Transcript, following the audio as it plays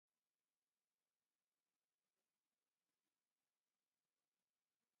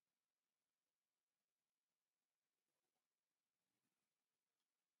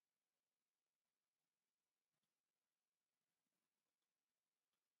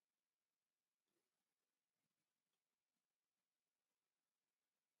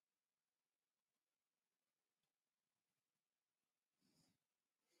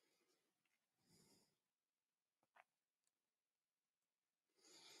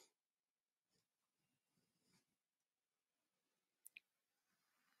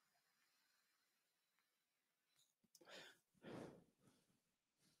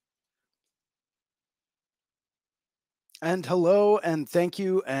And hello, and thank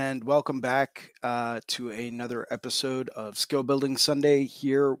you, and welcome back to another episode of Skill Building Sunday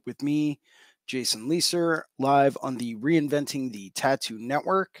here with me, Jason Leeser, live on the Reinventing the Tattoo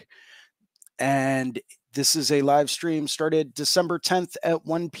Network. And this is a live stream started December 10th at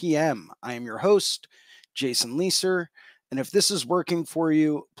 1 p.m. I am your host, Jason Leeser. And if this is working for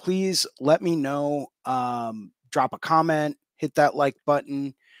you, please let me know. Drop a comment, hit that like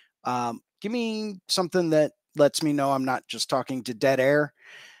button. Give me something that lets me know I'm not just talking to dead air.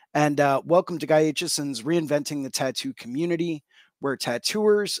 And welcome to Guy Aitchison's Reinventing the Tattoo Community, where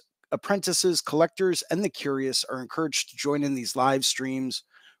tattooers, apprentices, collectors, and the curious are encouraged to join in these live streams,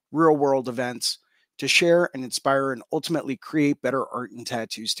 real world events, to share and inspire and ultimately create better art and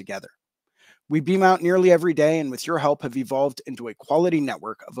tattoos together. We beam out nearly every day, and with your help, have evolved into a quality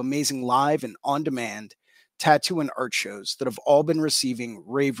network of amazing live and on demand tattoo and art shows that have all been receiving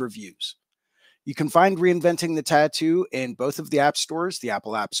rave reviews. You can find Reinventing the Tattoo in both of the app stores, the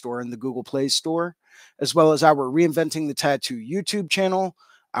Apple App Store and the Google Play Store, as well as our Reinventing the Tattoo YouTube channel,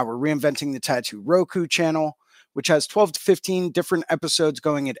 our Reinventing the Tattoo Roku channel, which has 12 to 15 different episodes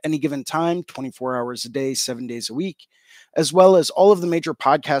going at any given time, 24 hours a day, 7 days a week, as well as all of the major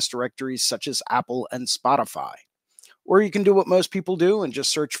podcast directories such as Apple and Spotify. Or you can do what most people do and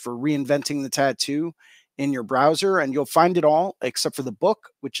just search for Reinventing the Tattoo in your browser, and you'll find it all except for the book,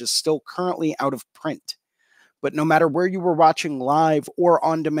 which is still currently out of print. But no matter where you were watching live or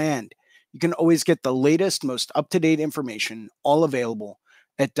on demand, you can always get the latest, most up to date information, all available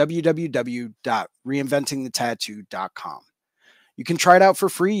at www.reinventingthetattoo.com. You can try it out for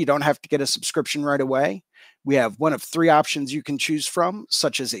free. You don't have to get a subscription right away. We have one of three options you can choose from,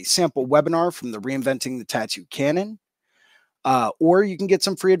 such as a sample webinar from the Reinventing the Tattoo Canon, or you can get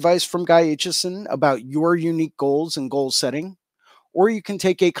some free advice from Guy Aitchison about your unique goals and goal setting, or you can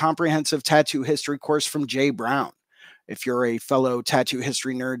take a comprehensive tattoo history course from Jay Brown. If you're a fellow tattoo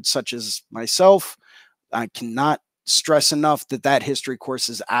history nerd such as myself, I cannot stress enough that that history course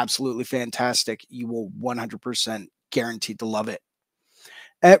is absolutely fantastic. You will 100% guaranteed to love it.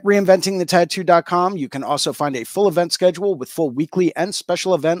 At reinventingthetattoo.com, you can also find a full event schedule with full weekly and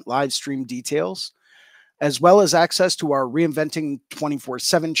special event live stream details, as well as access to our Reinventing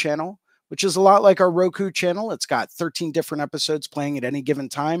 24/7 channel, which is a lot like our Roku channel. It's got 13 different episodes playing at any given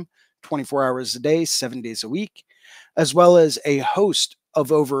time, 24 hours a day, 7 days a week, as well as a host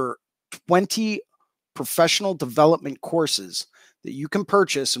of over 20 professional development courses that you can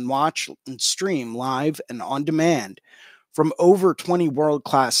purchase and watch and stream live and on demand from over 20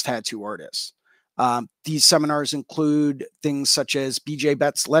 world-class tattoo artists. These seminars include things such as BJ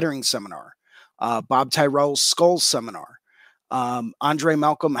Bett's lettering seminar, Bob Tyrell's skull seminar. Andre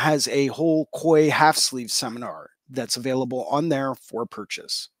Malcolm has a whole koi half sleeve seminar that's available on there for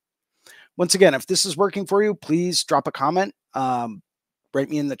purchase. Once again, if this is working for you, please drop a comment, write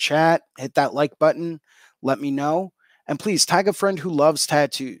me in the chat, hit that like button, let me know, and please tag a friend who loves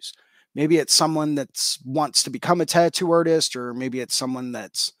tattoos. Maybe it's someone that wants to become a tattoo artist, or maybe it's someone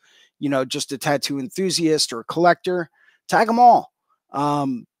that's, just a tattoo enthusiast or a collector. Tag them all.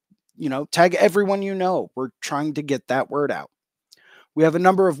 Tag everyone you know. We're trying to get that word out. We have a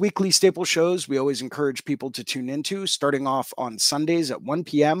number of weekly staple shows we always encourage people to tune into, starting off on Sundays at 1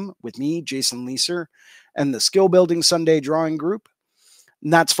 p.m. with me, Jason Leeser, and the Skill Building Sunday Drawing Group.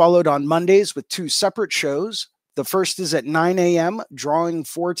 And that's followed on Mondays with two separate shows. The first is at 9 a.m., Drawing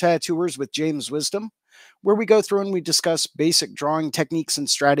for Tattooers with James Wisdom, where we go through and we discuss basic drawing techniques and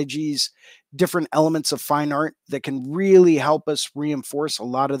strategies, different elements of fine art that can really help us reinforce a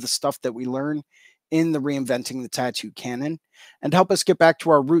lot of the stuff that we learn in the Reinventing the Tattoo canon and help us get back to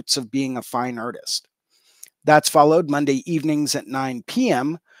our roots of being a fine artist. That's followed Monday evenings at 9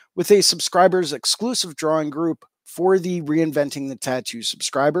 p.m. with a subscribers exclusive drawing group for the Reinventing the Tattoo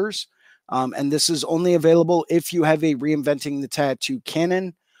subscribers. And this is only available if you have a Reinventing the Tattoo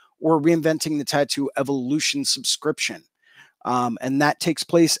canon or Reinventing the Tattoo Evolution subscription. And that takes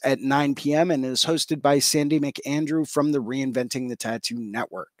place at 9 p.m. and is hosted by Sandy McAndrew from the Reinventing the Tattoo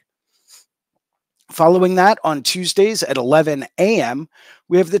Network. Following that, on Tuesdays at 11 a.m.,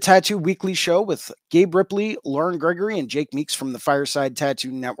 we have the Tattoo Weekly Show with Gabe Ripley, Lauren Gregory, and Jake Meeks from the Fireside Tattoo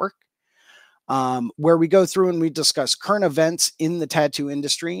Network, where we go through and we discuss current events in the tattoo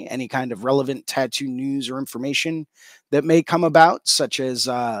industry, any kind of relevant tattoo news or information that may come about, such as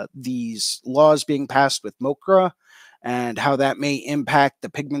these laws being passed with MOCRA and how that may impact the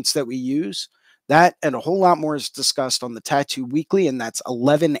pigments that we use. That and a whole lot more is discussed on the Tattoo Weekly, and that's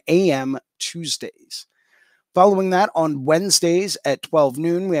 11 a.m. Tuesdays. Following that, on Wednesdays at 12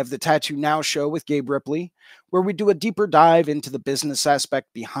 noon, we have the Tattoo Now show with Gabe Ripley, where we do a deeper dive into the business aspect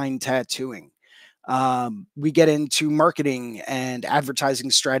behind tattooing. We get into marketing and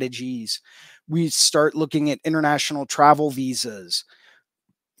advertising strategies. We start looking at international travel visas,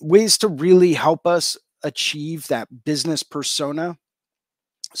 ways to really help us achieve that business persona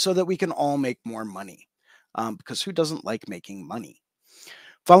so that we can all make more money. Because who doesn't like making money?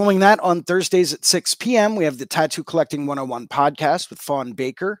 Following that, on Thursdays at 6 p.m., we have the Tattoo Collecting 101 podcast with Fawn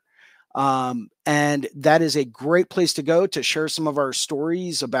Baker. And that is a great place to go to share some of our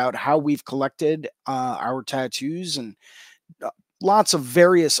stories about how we've collected our tattoos, and lots of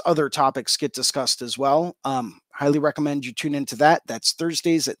various other topics get discussed as well. Highly recommend you tune into that. That's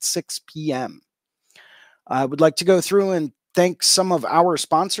Thursdays at 6 p.m. I would like to go through and thank some of our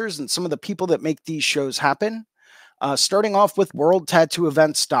sponsors and some of the people that make these shows happen. Starting off with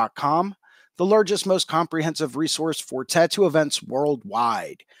worldtattooevents.com, the largest, most comprehensive resource for tattoo events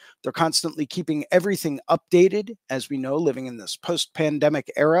worldwide. They're constantly keeping everything updated. As we know, living in this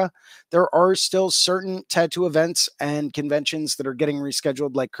post-pandemic era, there are still certain tattoo events and conventions that are getting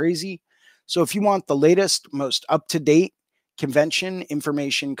rescheduled like crazy. So if you want the latest, most up-to-date convention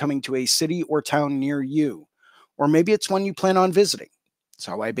information coming to a city or town near you, or maybe it's one you plan on visiting, that's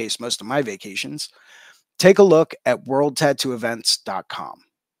how I base most of my vacations, take a look at worldtattooevents.com.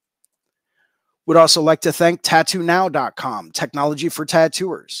 Would also like to thank tattoonow.com, technology for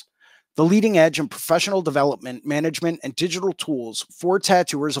tattooers, the leading edge in professional development, management, and digital tools for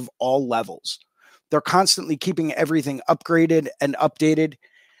tattooers of all levels. They're constantly keeping everything upgraded and updated,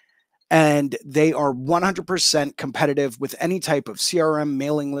 and they are 100% competitive with any type of CRM,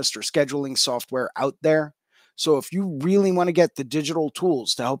 mailing list, or scheduling software out there. So if you really want to get the digital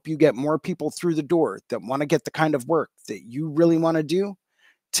tools to help you get more people through the door that want to get the kind of work that you really want to do,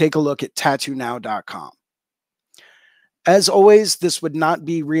 take a look at tattoonow.com. As always, this would not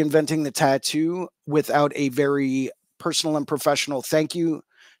be Reinventing the Tattoo without a very personal and professional thank you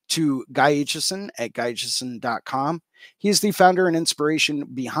to Guy Aitchison at guyaitchison.com. He is the founder and inspiration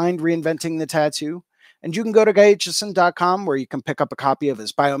behind Reinventing the Tattoo. And you can go to guyaitchison.com where you can pick up a copy of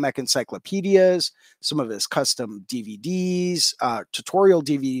his biomech encyclopedias, some of his custom DVDs, tutorial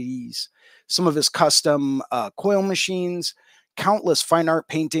DVDs, some of his custom coil machines, countless fine art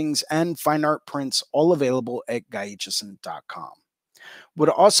paintings, and fine art prints, all available at guyaitchison.com. Would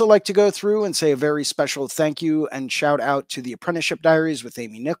also like to go through and say a very special thank you and shout out to the Apprenticeship Diaries with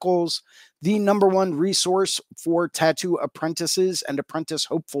Amy Nichols, the #1 resource for tattoo apprentices and apprentice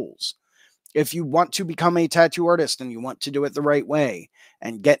hopefuls. If you want to become a tattoo artist and you want to do it the right way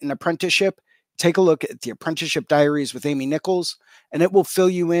and get an apprenticeship, take a look at the Apprenticeship Diaries with Amy Nichols, and it will fill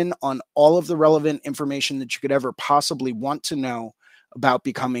you in on all of the relevant information that you could ever possibly want to know about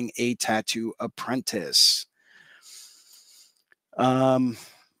becoming a tattoo apprentice.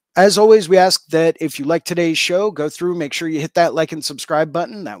 As always, we ask that if you like today's show, go through, make sure you hit that like and subscribe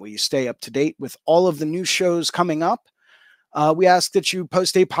button. That way you stay up to date with all of the new shows coming up. We ask that you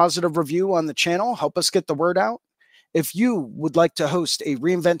post a positive review on the channel, help us get the word out. If you would like to host a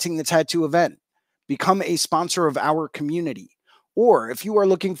Reinventing the Tattoo event, become a sponsor of our community, or if you are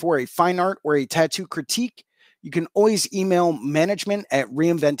looking for a fine art or a tattoo critique, you can always email management at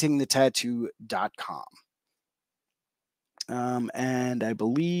reinventingthetattoo.com. And I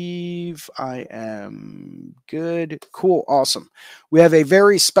believe I am good. Cool. Awesome. We have a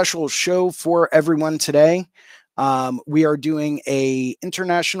very special show for everyone today. We are doing a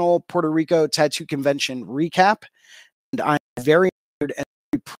International Puerto Rico Tattoo Convention recap, and I'm very honored and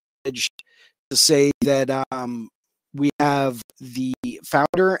privileged to say that we have the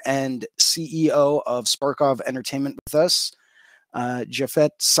founder and CEO of Sparkov Entertainment with us,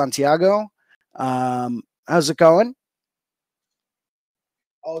 Jafet Santiago. How's it going?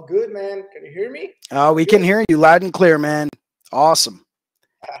 All good, man. Can you hear me? Oh, we can hear you loud and clear, man. Awesome.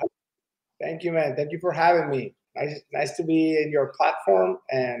 Thank you, man. Thank you for having me. Nice to be in your platform,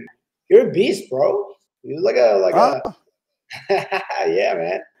 and you're a beast, bro. You look a yeah,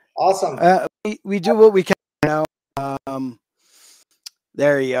 man. Awesome. We do what we can now.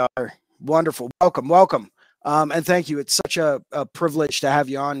 There you are. Wonderful. Welcome. And thank you. It's such a privilege to have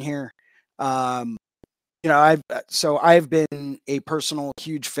you on here. I've been a personal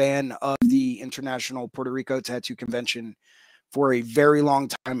huge fan of the International Puerto Rico Tattoo Convention for a very long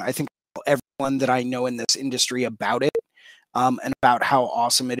time. I think everyone that I know in this industry about it, and about how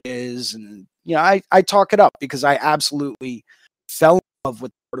awesome it is. And, I talk it up because I absolutely fell in love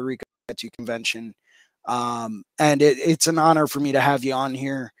with the Puerto Rico Tattoo Convention. And it's an honor for me to have you on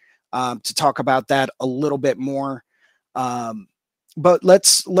here to talk about that a little bit more. But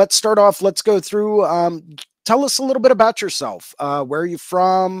let's start off. Let's go through. Tell us a little bit about yourself. Where are you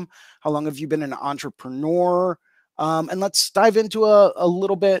from? How long have you been an entrepreneur? And let's dive into a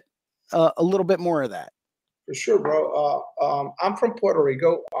little bit a little bit more of that. For sure, bro. I'm from Puerto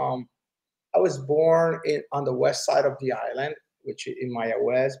Rico. I was born on the west side of the island, which is in Maya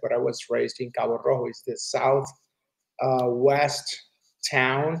West, but I was raised in Cabo Rojo. It's the south west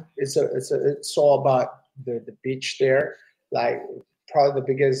town. It's all about the beach there, like probably the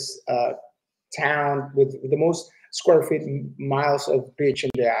biggest town with the most square feet miles of beach in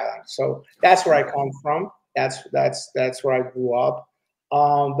the island. So that's where I come from. That's where I grew up.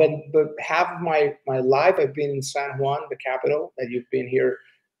 But half of my life I've been in San Juan, the capital. That you've been here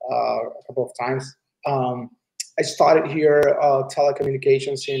a couple of times. I started here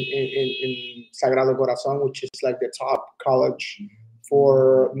telecommunications in Sagrado Corazon, which is like the top college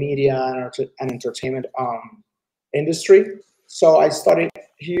for media and entertainment industry. So I studied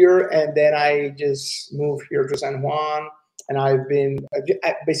here, and then I just moved here to San Juan, and I've been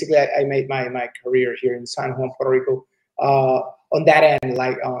basically I made my career here in San Juan, Puerto Rico. On that end,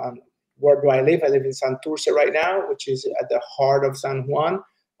 like where do I live? I live in Santurce right now, which is at the heart of San Juan.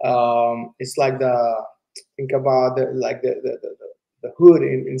 It's like think about the hood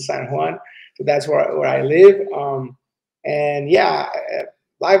in San Juan. So that's where I live. And yeah,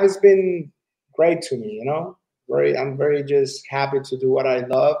 life has been great to me. I'm very just happy to do what I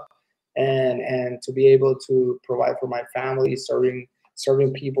love, and to be able to provide for my family, serving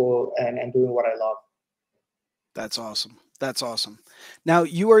people, and doing what I love. That's awesome. That's awesome. Now,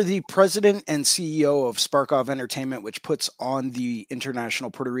 you are the president and CEO of Spark Off Entertainment, which puts on the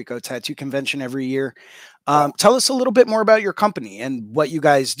International Puerto Rico Tattoo Convention every year. Tell us a little bit more about your company and what you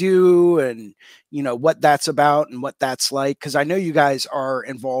guys do, and what that's about and what that's like, because I know you guys are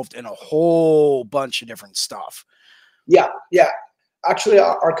involved in a whole bunch of different stuff. Yeah, yeah. Actually,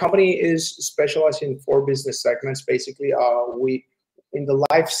 our company is specialized in 4 business segments. Basically, we in the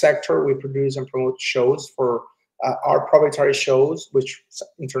live sector, we produce and promote shows for our proprietary shows, which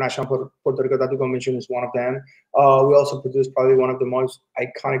International Puerto Rico Tattoo Convention is one of them. We also produce probably one of the most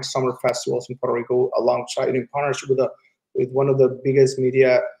iconic summer festivals in Puerto Rico, alongside in partnership with one of the biggest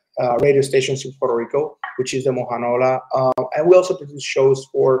media radio stations in Puerto Rico, which is the Mojanola. And we also produce shows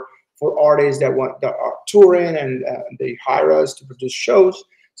for artists that are touring, and they hire us to produce shows.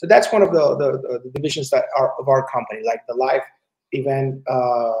 So that's one of the divisions that are of our company, like the live event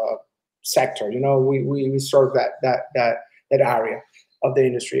sector. We serve that area of the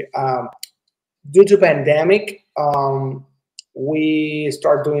industry. Due to pandemic, we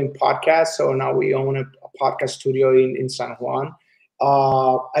start doing podcasts. So now we own a podcast studio in San Juan.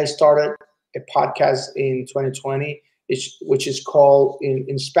 I started a podcast in 2020, which is called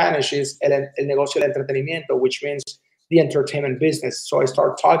in Spanish is El Negocio del Entretenimiento, which means the entertainment business. So I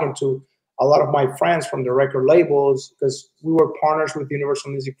started talking to a lot of my friends from the record labels, because we were partners with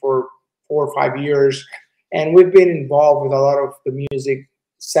Universal Music for 4 or 5 years, and we've been involved with a lot of the music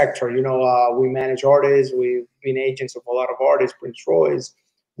sector. We manage artists, we've been agents of a lot of artists, Prince Royce,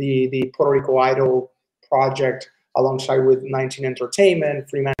 the Puerto Rico Idol project, alongside with 19 Entertainment,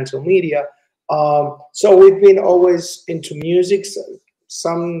 Fremantle Media. So we've been always into music,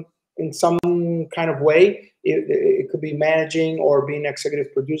 in some kind of way. It could be managing or being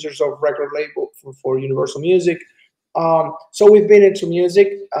executive producers of record label for Universal Music. So we've been into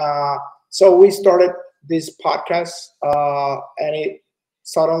music. So we started this podcast, and it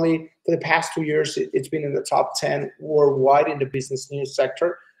suddenly, for the past 2 years, it's been in the top 10 worldwide in the business news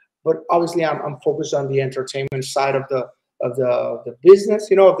sector. But obviously, I'm focused on the entertainment side of the business,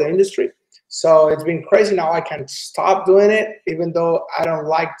 of the industry. So it's been crazy. Now I can stop doing it, even though I don't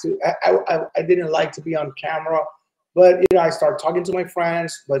like to. I didn't like to be on camera, but I start talking to my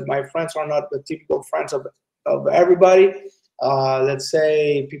friends. But my friends are not the typical friends of everybody. Let's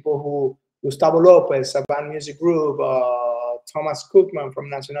say people who Gustavo Lopez, Saban Music Group, Thomas Cookman from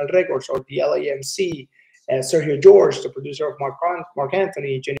National Records, or the LAMC, Sergio George, the producer of Mark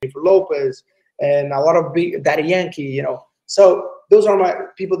Anthony, Jennifer Lopez, and a lot of big Daddy Yankee. So those are my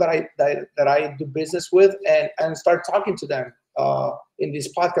people that I do business with, and start talking to them in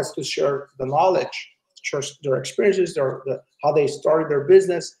this podcast to share the knowledge, share their experiences, how they started their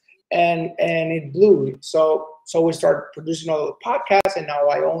business, and it blew. So we start producing all the podcasts, and now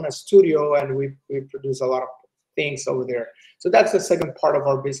I own a studio, and we produce a lot of things over there. So that's the second part of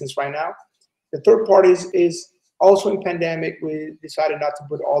our business right now. The third part is also in pandemic, we decided not to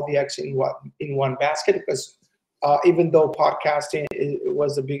put all the eggs in one basket, because even though podcasting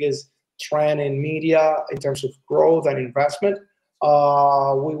was the biggest trend in media in terms of growth and investment,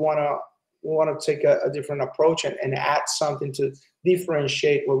 we want to take a different approach and add something to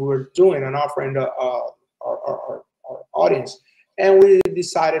differentiate what we're doing and offering our audience. And we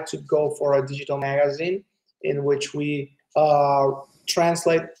decided to go for a digital magazine in which we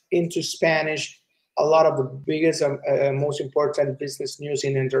translate into Spanish a lot of the biggest and most important business news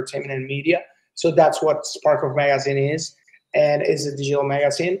in entertainment and media. So that's what Sparkle Magazine is, and it's a digital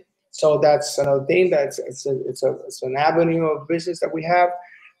magazine. So that's another thing. It's an avenue of business that we have,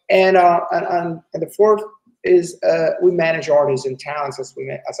 and the fourth is we manage artists and talents,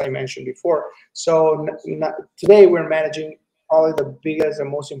 as I mentioned before. So today we're managing probably the biggest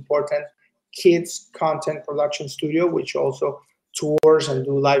and most important kids content production studio, which also tours and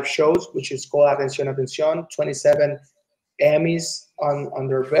do live shows, which is called Atención Atención. 27 Emmys on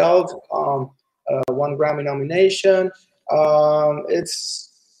their belt, one Grammy nomination. It's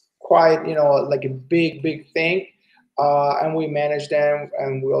quite, like a big thing, and we manage them,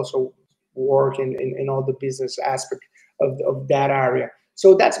 and we also work in all the business aspect of that area.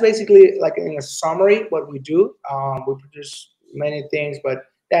 So that's basically, like, in a summary what we do. We produce many things, but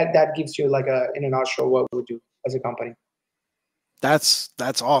that gives you, like, in a nutshell what we do as a company. That's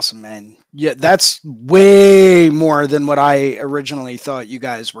awesome, man. Yeah, that's way more than what I originally thought you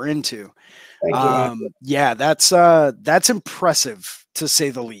guys were into. Thank you, man. Yeah, that's impressive, to say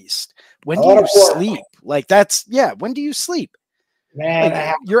the least. When A do lot you of work. sleep? Like, when do you sleep? Man,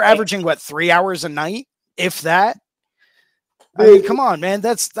 Like, you're averaging what, 3 hours a night, if that? I Dude, mean, come on, man.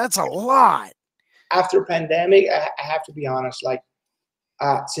 That's a lot. after pandemic, I have to be honest. Like,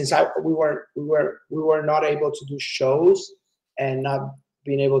 since we were not able to do shows and not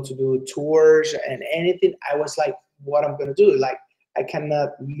being able to do tours and anything, I was like, what I'm gonna do? Like, I cannot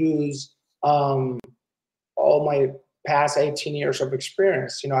lose all my past 18 years of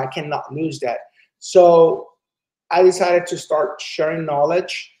experience. I cannot lose that. So I decided to start sharing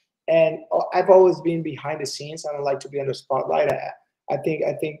knowledge, and I've always been behind the scenes. I don't like to be in the spotlight. I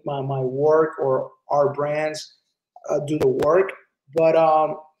think my work or our brands do the work, but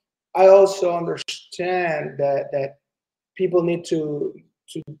I also understand that people need to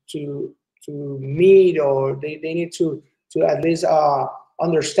to to meet, or they need to at least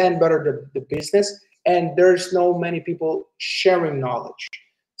understand better the business. And there's no many people sharing knowledge.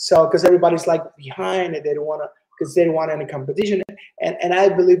 So because everybody's like behind it, they don't want to, because they don't want any competition. And I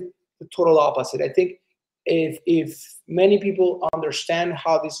believe the total opposite. I think if many people understand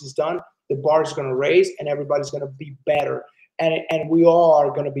how this is done, the bar is going to raise and everybody's going to be better, and we all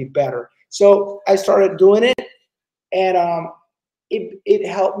are going to be better. So I started doing it, and it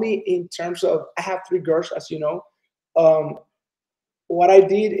helped me in terms of, I have 3 girls, as you know. What I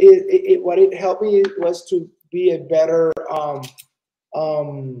did is, what it helped me was to be a better,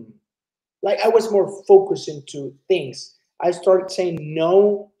 like, I was more focused into things. I started saying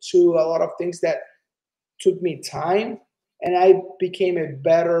no to a lot of things that took me time, and I became a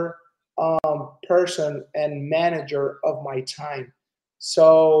better person and manager of my time.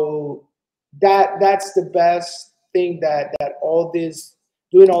 So that's the best thing, that all this,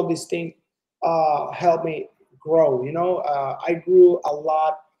 doing all these things, helped me grow. I grew a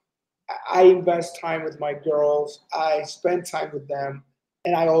lot. I invest time with my girls. I spend time with them,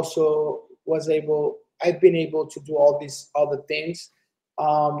 and I also I've been able to do all these other things,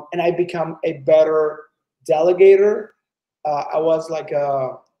 and I become a better delegator. I was like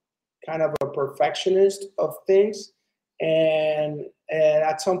a kind of a perfectionist of things, and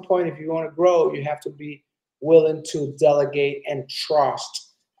at some point, if you want to grow, you have to be willing to delegate and trust.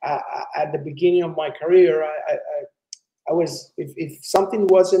 At the beginning of my career, I was, if something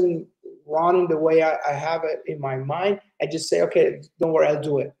wasn't running the way I have it in my mind, I just say, okay, don't worry, I'll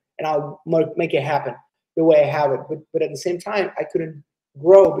do it, and I'll make it happen the way I have it. But at the same time, I couldn't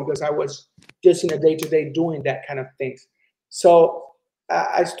grow because I was just in a day-to-day doing that kind of things. So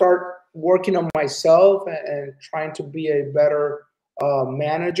I start working on myself and trying to be a better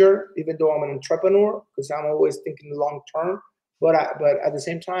manager, even though I'm an entrepreneur, because I'm always thinking long term. But at the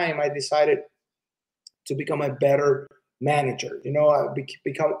same time, I decided to become a better manager. I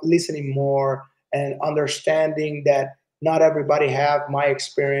become listening more and understanding that not everybody have my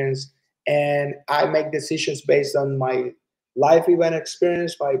experience, and I make decisions based on my life event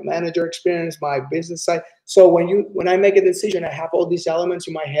experience, my manager experience, my business side. So when I make a decision, I have all these elements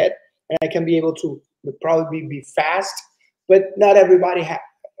in my head, and I can be able to probably be fast, but not everybody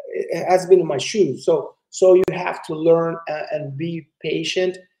has been in my shoes. So you have to learn and be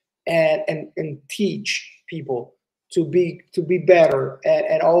patient, and teach people to be better,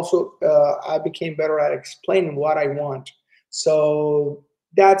 and also I became better at explaining what I want. So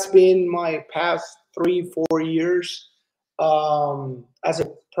that's been my past 3-4 years, as a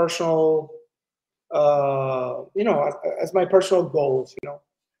personal, as my personal goals.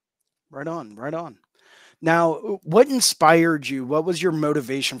 Right on, right on. Now, what inspired you? What was your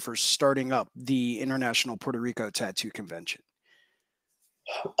motivation for starting up the International Puerto Rico Tattoo Convention?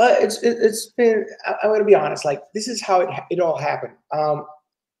 It's been. I'm going to be honest. Like, this is how it all happened.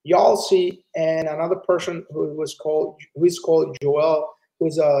 Y'all see, and another person who is called Joel,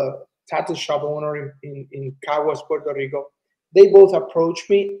 who's a tattoo shop owner in Caguas, Puerto Rico. They both approached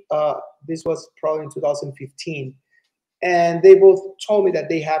me. This was probably in 2015, and they both told me that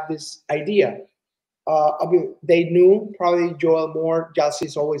they have this idea. I mean, they knew probably Joel more.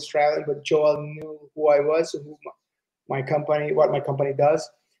 Jalsi's always traveling, but Joel knew who I was, who my company, what my company does.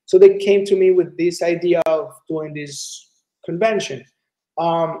 So they came to me with this idea of doing this convention.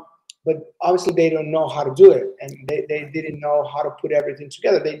 Um, but obviously they don't know how to do it, and they didn't know how to put everything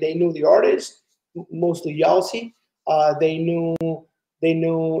together. They knew the artist, mostly Yalsi. They knew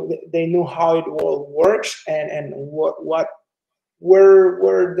how it all works, and what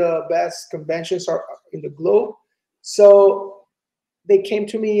where the best conventions are in the globe. So they came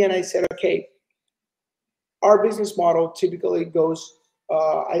to me and I said, okay, our business model typically goes,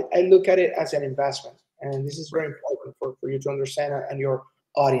 I look at it as an investment. And this is very important for you to understand and your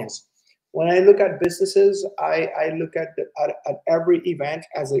audience. When I look at businesses, I look at every event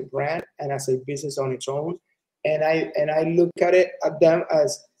as a brand and as a business on its own. And I look at them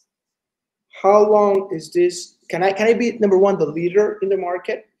as, how long is this? Can I be, number one, the leader in the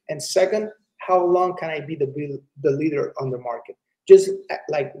market? And second, how long can I be the leader on the market? Just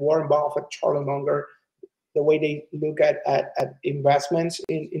like Warren Buffett, Charlie Munger, the way they look at investments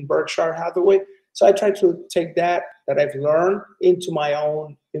in Berkshire Hathaway. So I try to take that I've learned into my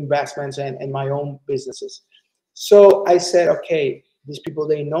own investments and my own businesses. So I said, okay, these people,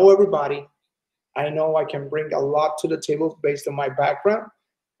 they know everybody. I know I can bring a lot to the table based on my background.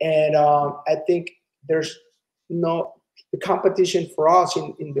 And I think there's no, the competition for us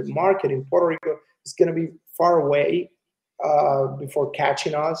in the market in Puerto Rico is going to be far away before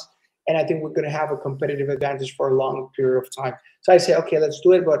catching us. And I think we're going to have a competitive advantage for a long period of time. So I say, okay, let's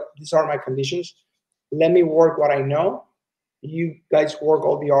do it, but these are my conditions. Let me work what I know. You guys work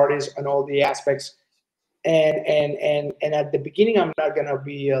all the artists and all the aspects. And at the beginning, I'm not going to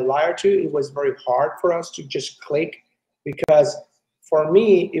be a liar to you. It was very hard for us to just click, because for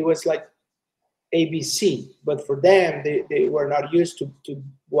me, it was like ABC, but for them, they were not used to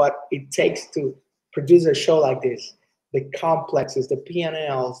what it takes to produce a show like this. The complexes, the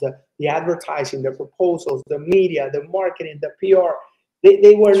P&Ls, the advertising, the proposals, the media, the marketing, the PR,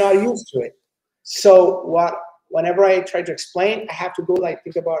 they were not used to it. So whenever I try to explain, I have to go like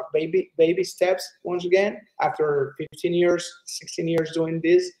think about baby steps once again. After 15 years, 16 years doing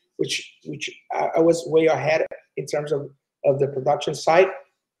this, which I was way ahead in terms of the production side,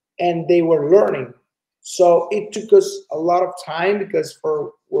 and they were learning. So it took us a lot of time, because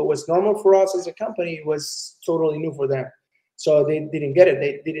for what was normal for us as a company was totally new for them. So they didn't get it.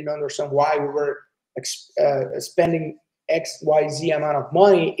 They didn't understand why we were spending XYZ amount of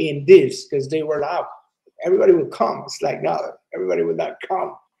money in this, because they were like, everybody will come. It's like, no, everybody will not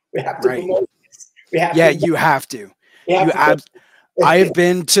come. We have to promote this. You have to. To I have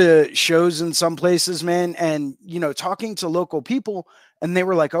been to shows in some places, man, and talking to local people, and they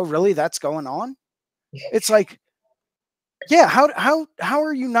were like, "Oh, really? That's going on?" It's like, yeah, how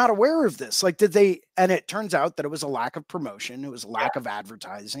are you not aware of this? Like, did they? And it turns out that it was a lack of promotion, it was a lack of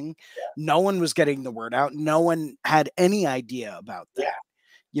advertising. No one was getting the word out. No one had any idea about that.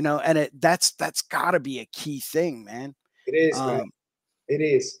 And that's got to be a key thing, man. It is, man. It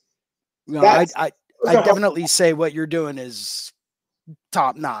is. I definitely say what you're doing is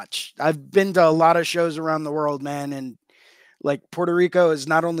top notch. I've been to a lot of shows around the world, man, and like Puerto Rico is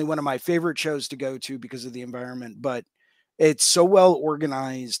not only one of my favorite shows to go to because of the environment, but it's so well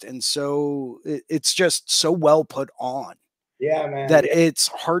organized, and it's just so well put on. Yeah, man. That it's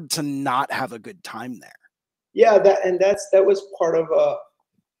hard to not have a good time there. Yeah, that was part of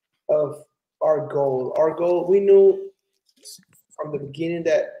our goal. Our goal, we knew from the beginning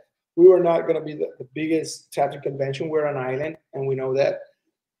that we were not going to be the biggest tattoo convention. We're an island, and we know that.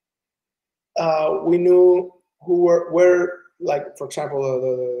 We knew where, like, for example,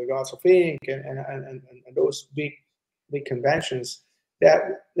 the Gods of Ink and those big conventions,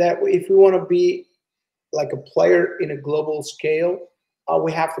 that if we want to be like a player in a global scale,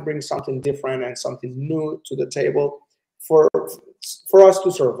 we have to bring something different and something new to the table for us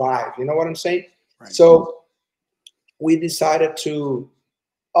to survive. You know what I'm saying? Right. So we decided to,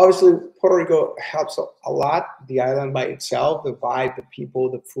 obviously, Puerto Rico helps a lot. The island by itself, the vibe, the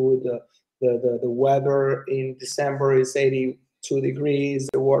people, the food, the weather in December is 82 degrees.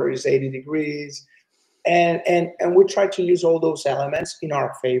 The water is 80 degrees. And we try to use all those elements in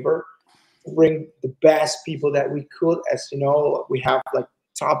our favor, bring the best people that we could. As you know, we have like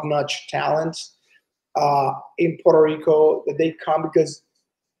top-notch talents in Puerto Rico that they come because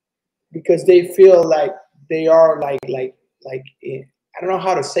because they feel like they are I don't know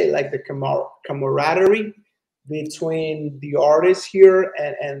how to say, like the camaraderie between the artists here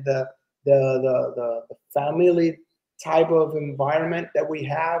and the family type of environment that we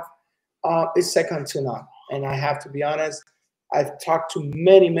have is second to none. And I have to be honest, I've talked to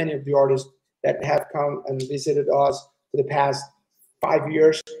many of the artists that have come and visited us for the past 5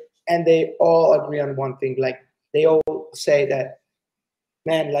 years, and they all agree on one thing. Like they all say that,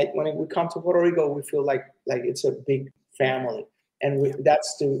 man, like when we come to Puerto Rico, we feel like it's a big family, and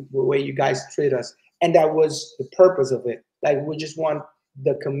that's the way you guys treat us, and that was the purpose of it. Like we just want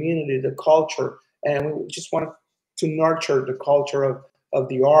the community, the culture, and we just want to nurture the culture of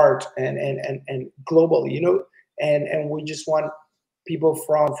the art and globally, and we just want people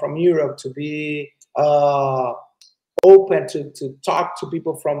from Europe to be open to talk to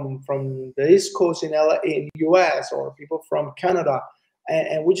people from the East Coast in US, or people from Canada,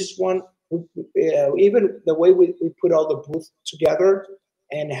 and we just want even the way we put all the booths together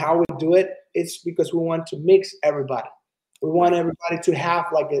and how we do it. It's because we want to mix everybody. We want everybody to have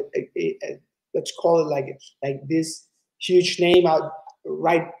like a let's call it like this huge name out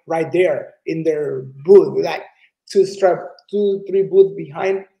right there in their booth, like two three booths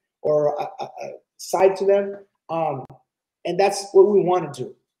behind or side to them. And that's what we want to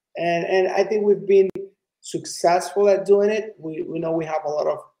do. And I think we've been successful at doing it. We know we have a lot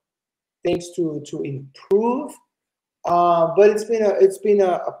of things to improve, but it's been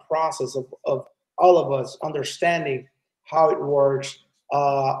a process of all of us understanding how it works,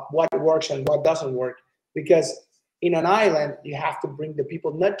 what works and what doesn't work. Because in an island, you have to bring the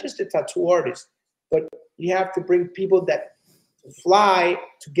people, not just the tattoo artists, but you have to bring people that fly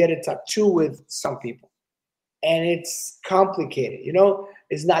to get a tattoo with some people. And it's complicated,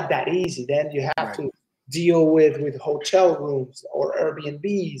 it's not that easy. Then you have to deal with hotel rooms or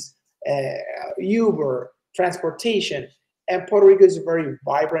Airbnbs, Uber, transportation. And Puerto Rico is a very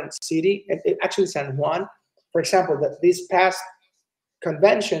vibrant city. And actually, San Juan, for example, this past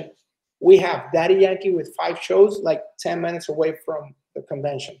convention, we have Daddy Yankee with 5 shows, like 10 minutes away from the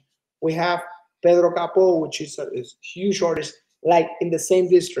convention. We have Pedro Capo, which is a huge artist, like in the same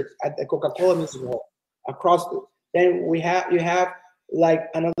district at the Coca-Cola Music Hall. Then you have like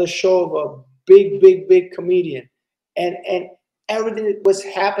another show of a big comedian, and everything that was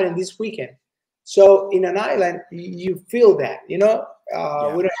happening this weekend. So in an island, you feel that, we don't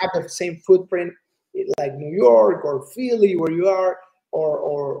have the same footprint like New York or Philly where you are,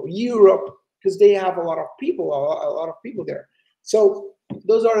 or Europe, because they have a lot of people there. So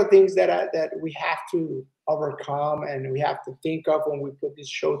those are the things that we have to overcome and we have to think of when we put this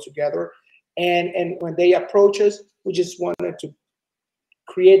show together. And when they approach us, we just wanted to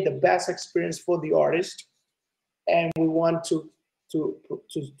create the best experience for the artist, and we want to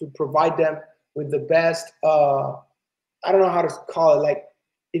provide them with the best. I don't know how to call it. Like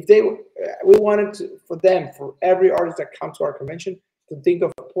if we wanted for every artist that comes to our convention to think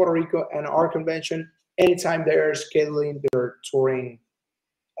of Puerto Rico and our convention anytime they are scheduling their touring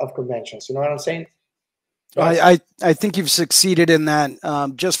of conventions. You know what I'm saying? I think you've succeeded in that.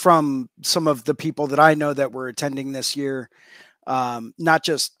 Just from some of the people that I know that were attending this year, not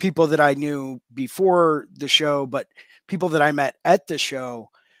just people that I knew before the show, but people that I met at the show,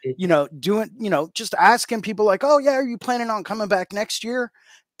 just asking people like, oh yeah, are you planning on coming back next year?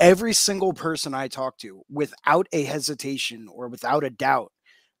 Every single person I talked to, without a hesitation or without a doubt,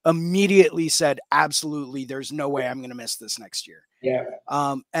 immediately said, absolutely, there's no way I'm going to miss this next year. Yeah.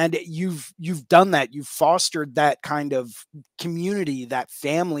 And you've done that. You've fostered that kind of community, that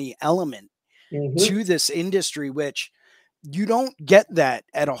family element to this industry, which you don't get that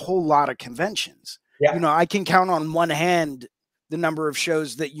at a whole lot of conventions. Yeah. I can count on one hand the number of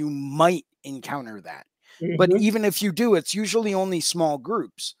shows that you might encounter that. But even if you do, it's usually only small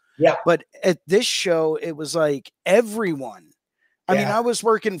groups. Yeah. But at this show, it was like everyone. I mean, I was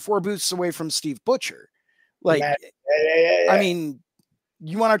working 4 booths away from Steve Butcher. Like, I mean,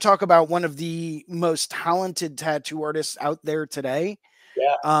 you want to talk about one of the most talented tattoo artists out there today?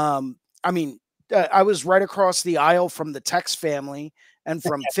 Yeah. I mean, I was right across the aisle from the Tex family and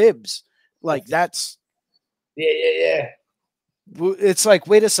from Fibs. Like that's. Yeah. It's like,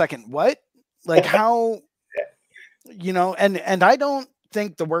 wait a second, what? Like how, and I don't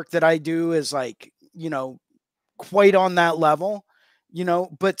think the work that I do is like, quite on that level,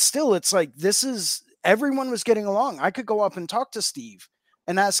 but still it's like, everyone was getting along. I could go up and talk to Steve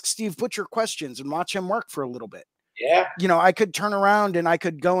and ask Steve Butcher questions and watch him work for a little bit. Yeah. I could turn around and I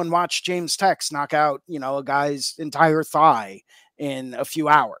could go and watch James Tex knock out, a guy's entire thigh in a few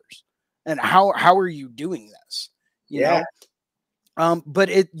hours. And how are you doing this? You know? But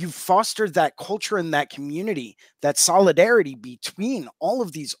you've fostered that culture and that community, that solidarity between all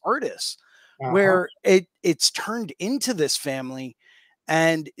of these artists, Uh-huh. where it's turned into this family,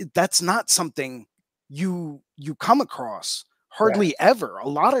 and that's not something you come across Yeah. hardly ever. A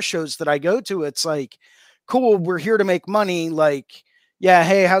lot of shows that I go to, it's like, cool, we're here to make money. Like, yeah,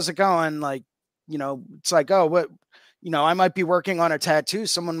 hey, how's it going? Like, it's like, oh, what, I might be working on a tattoo.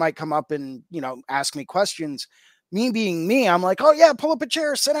 Someone might come up and, ask me questions. Me being me, I'm like, oh yeah, pull up a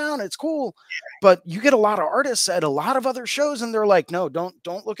chair, sit down, it's cool. But you get a lot of artists at a lot of other shows, and they're like, no,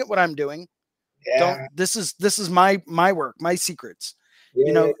 don't look at what I'm doing. Don't. Yeah. This is my work, my secrets.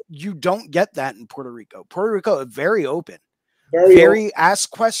 Yeah. Yeah. You don't get that in Puerto Rico. Puerto Rico is very open, Very open. very ask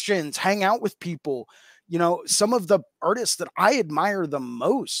questions, hang out with people. Some of the artists that I admire the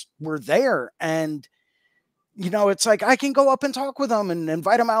most were there, and it's like I can go up and talk with them and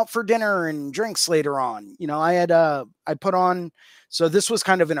invite them out for dinner and drinks later on. I put on, so this was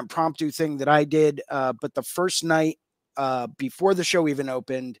kind of an impromptu thing that I did, but the first night, before the show even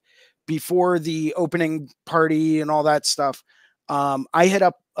opened, before the opening party and all that stuff, I hit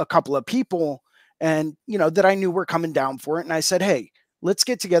up a couple of people and, that I knew were coming down for it. And I said, hey, let's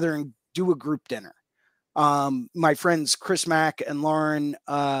get together and do a group dinner. My friends Chris Mack and Lauren,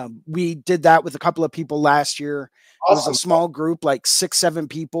 we did that with a couple of people last year. It was a Awesome. small group, like 6-7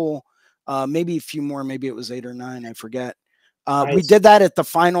 people, maybe a few more, maybe it was 8 or 9, I forget. We Nice. did that at the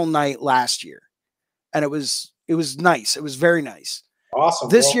final night last year, and it was nice. It was very nice. Awesome,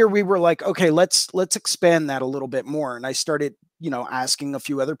 This bro. year we were like, okay, let's expand that a little bit more, and I started, asking a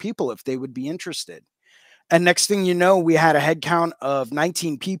few other people if they would be interested. And next thing you know, we had a head count of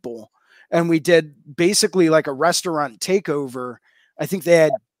 19 people, and we did basically like a restaurant takeover. I think they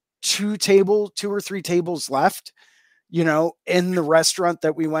had 2 or 3 tables left, in the restaurant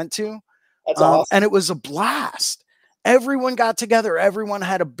that we went to. That's awesome. And it was a blast. Everyone got together. Everyone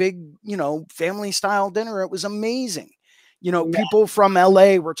had a big, family style dinner. It was amazing. Man, People from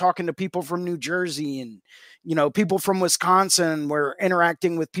LA were talking to people from New Jersey, and, people from Wisconsin were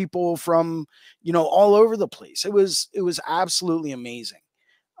interacting with people from, all over the place. It was absolutely amazing.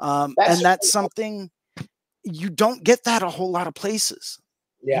 that's And that's something you don't get that a whole lot of places.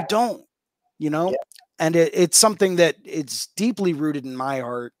 You yeah. don't, you know, Yeah. and it's something that it's deeply rooted in my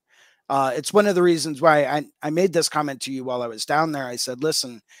heart. It's one of the reasons why I made this comment to you while I was down there. I said,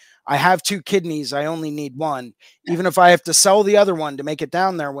 listen, I have 2 kidneys. I only need one. Even if I have to sell the other one to make it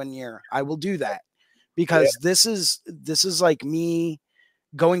down there one year, I will do that, Yeah. because this is like me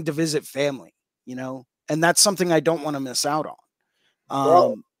going to visit family, and that's something I don't want to miss out on.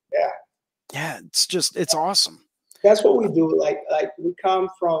 Bro. Yeah. Yeah, it's awesome. That's what we do. Like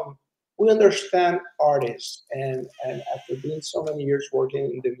we understand artists, and after being so many years working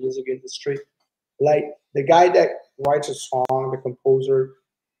in the music industry, like the guy that writes a song, the composer,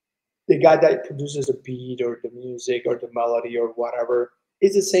 the guy that produces a beat or the music or the melody or whatever,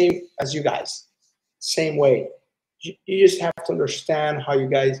 is the same as you guys. Same way. You just have to understand how you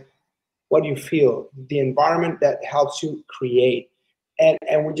guys, what you feel, the environment that helps you create.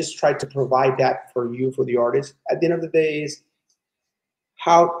 And we just try to provide that for you, for the artist. At the end of the day, is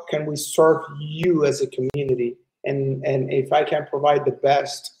how can we serve you as a community? And if I can provide the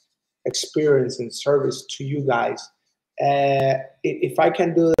best experience and service to you guys, if I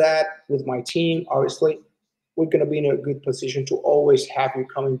can do that with my team, obviously, we're going to be in a good position to always have you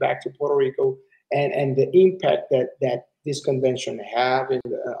coming back to Puerto Rico, and the impact that this convention have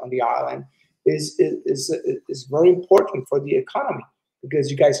on the island is very important for the economy,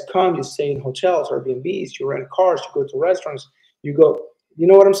 because you guys come, you stay in hotels, Airbnbs, you rent cars, you go to restaurants, you go, you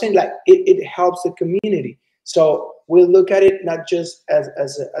know what I'm saying? Like it helps the community. So we look at it not just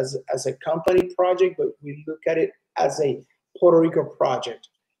as a company project, but we look at it as a Puerto Rico project,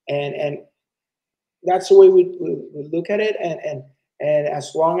 and that's the way we look at it. And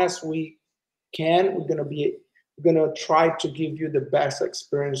as long as we can, we're gonna try to give you the best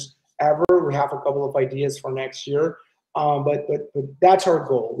experience ever. We have a couple of ideas for next year, but that's our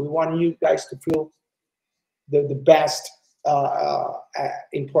goal. We want you guys to feel the best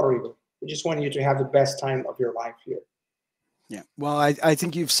in Puerto Rico. We just want you to have the best time of your life here. Yeah. Well, I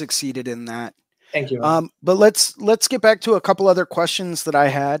think you've succeeded in that. Thank you, man. But let's get back to a couple other questions that I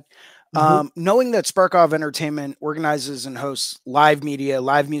had. Mm-hmm. Knowing that Sparkov Entertainment organizes and hosts live media,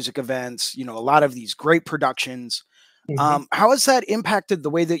 live music events, a lot of these great productions, Mm-hmm. how has that impacted the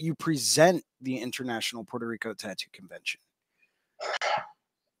way that you present the International Puerto Rico Tattoo Convention?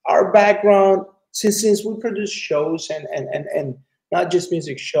 Our background, since we produce shows and not just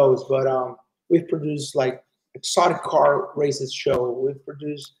music shows, but we've produced like exotic car races show. We've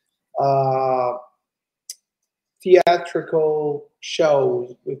produced uh, theatrical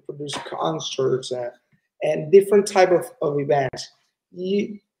shows, we produce concerts, and different type of events.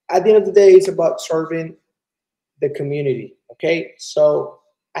 At the end of the day, it's about serving the community. Okay, so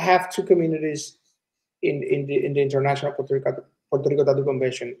I have two communities in the International Puerto Rico Tattoo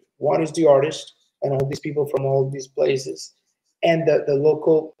Convention. One is the artist and all these people from all these places, and the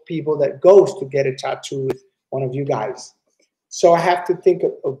local people that goes to get a tattoo with one of you guys. So I have to think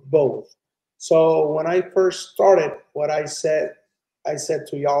of both. So when I first started, what I said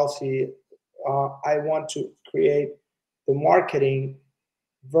to Yalsi, I want to create the marketing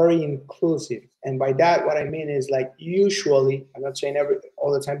very inclusive. And by that, what I mean is like usually, I'm not saying every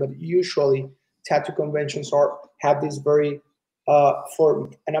all the time, but usually tattoo conventions are have this very for,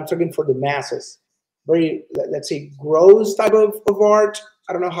 and I'm talking for the masses, very let's say gross type of art.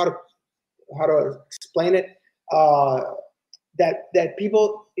 I don't know how to explain it. Uh, that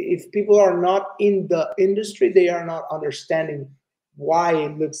people, if people are not in the industry, they are not understanding why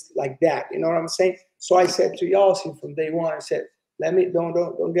it looks like that. You know what I'm saying? So I said to y'all from day one, I said, let me don't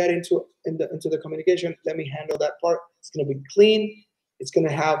get into the communication. Let me handle that part. It's gonna be clean. It's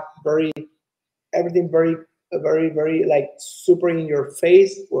gonna have very everything very like super in your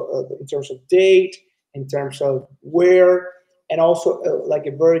face in terms of date, in terms of where, and also like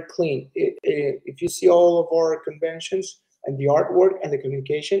a very clean. If you see all of our conventions and the artwork and the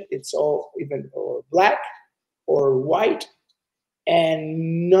communication, it's all even or black or white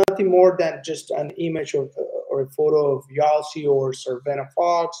and nothing more than just an image of or a photo of Yalsi or Servena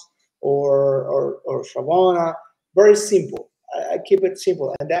Fox or Shavana. Very simple. I keep it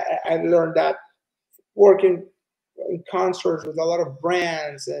simple, and that I learned that working in concerts with a lot of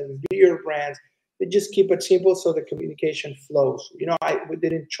brands and beer brands. They just keep it simple so the communication flows. You know, we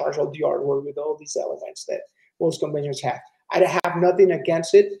didn't charge all the artwork with all these elements that most conventions have. I have nothing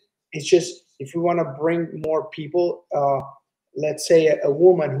against it. It's just if you want to bring more people, let's say a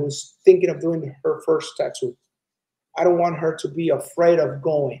woman who's thinking of doing her first tattoo, I don't want her to be afraid of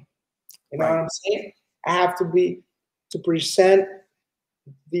going. You know what I'm saying? I have to be to present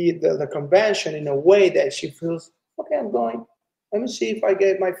the convention in a way that she feels okay. I'm going. Let me see if I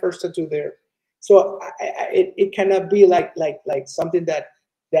get my first tattoo there. So it cannot be like something that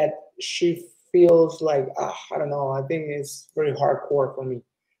she feels like I don't know. I think it's very hardcore for me.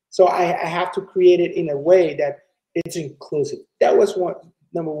 So I have to create it in a way that it's inclusive. That was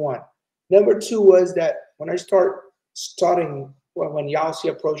number one. Number two was that when I start studying when Yasi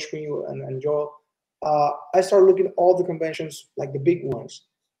approached me and Joel, I started looking at all the conventions like the big ones,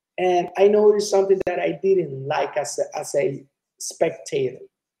 and I noticed something that I didn't like as a spectator,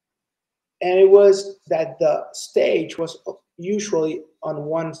 and it was that the stage was usually on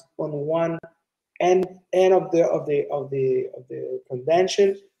one end of the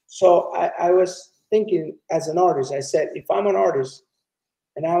convention. So I was thinking as an artist, I said, if I'm an artist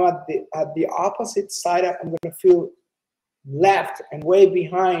and I'm at the opposite side, I'm gonna feel left and way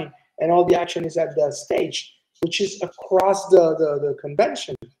behind, and all the action is at the stage, which is across the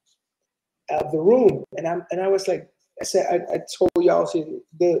convention, the room. And I was like, I said, I told y'all, see,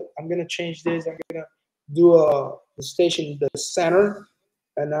 I'm gonna change this. I'm gonna do the station in the center,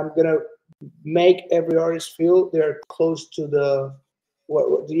 and I'm gonna make every artist feel they're close to the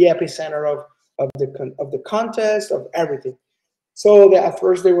epicenter of the contest of everything. So at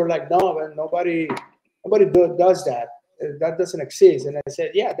first they were like, no, man, nobody does that. That doesn't exist. And I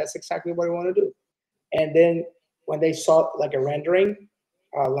said, yeah, that's exactly what I want to do. And then when they saw like a rendering,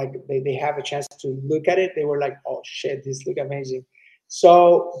 like they have a chance to look at it, they were like, oh shit, this look amazing.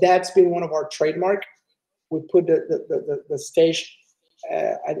 So that's been one of our trademark. We put the stage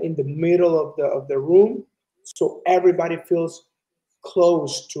in the middle of the room, so everybody feels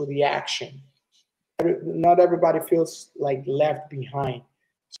close to the action. Not everybody feels like left behind.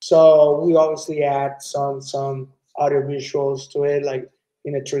 So we obviously add some audio visuals to it, like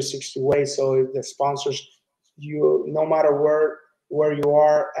in a 360 way. So if the sponsors, you no matter where you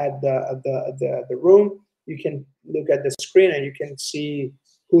are at the room, you can look at the screen and you can see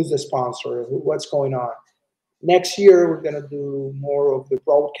who's the sponsor, what's going on. Next year we're gonna do more of the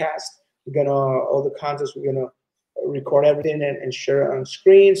broadcast. We're gonna all the contests. We're gonna record everything and share it on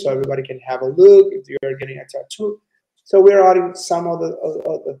screen so everybody can have a look if you're getting a tattoo. So we're adding some of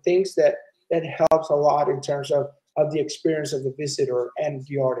the things that helps a lot in terms of the experience of the visitor and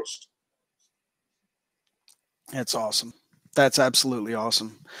the artist. That's awesome. That's absolutely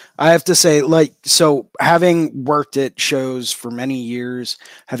awesome. I have to say, like, so having worked at shows for many years,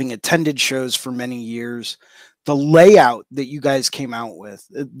 having attended shows for many years, the layout that you guys came out with,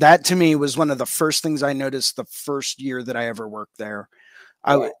 that to me was one of the first things I noticed the first year that I ever worked there.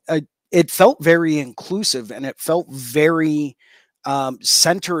 It felt very inclusive and it felt very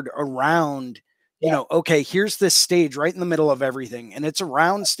centered around, okay, here's this stage right in the middle of everything. And it's a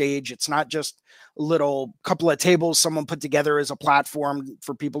round stage. It's not just a little couple of tables someone put together as a platform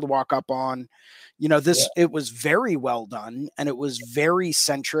for people to walk up on. It was very well done, and it was very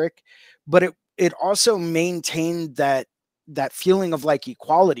centric, but it also maintained that feeling of like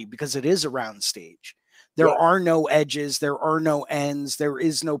equality, because it is a round stage. There are no edges, there are no ends, there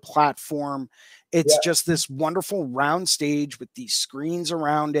is no platform. It's just this wonderful round stage with these screens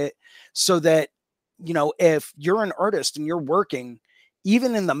around it, so that, if you're an artist and you're working,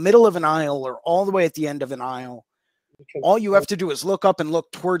 even in the middle of an aisle or all the way at the end of an aisle, all you have to do is look up and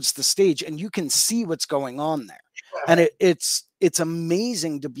look towards the stage, and you can see what's going on there. And it's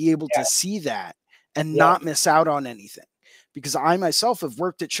amazing to be able to see that and not miss out on anything. Because I myself have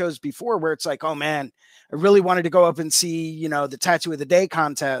worked at shows before where it's like, oh man, I really wanted to go up and see, the Tattoo of the Day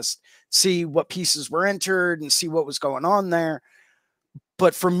contest, see what pieces were entered and see what was going on there.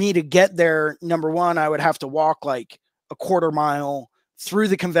 But for me to get there, number one, I would have to walk like a quarter mile through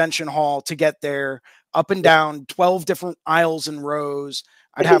the convention hall to get there, up and down 12 different aisles and rows.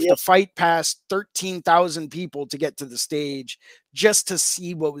 I'd have to fight past 13,000 people to get to the stage just to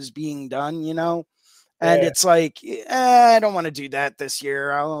see what was being done, And it's like, I don't want to do that this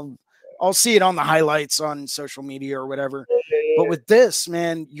year. I'll see it on the highlights on social media or whatever. But with this,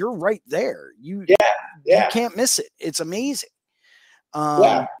 man, you're right there. You can't miss it. It's amazing.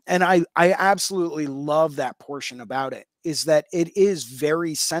 And I absolutely love that portion about it, is that it is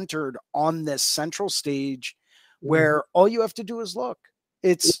very centered on this central stage where all you have to do is look.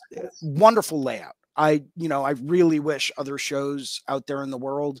 It's wonderful layout. I really wish other shows out there in the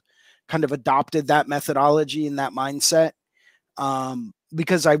world kind of adopted that methodology and that mindset,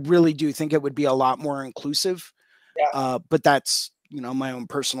 because I really do think it would be a lot more inclusive. But that's, my own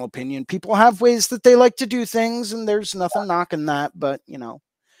personal opinion. People have ways that they like to do things, and there's nothing knocking that, but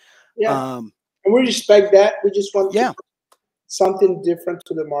and we respect that. We just want to put something different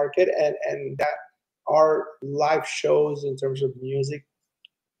to the market, and that our live shows in terms of music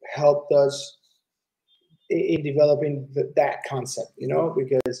helped us in developing that concept,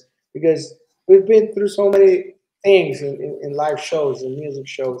 because we've been through so many things in live shows and music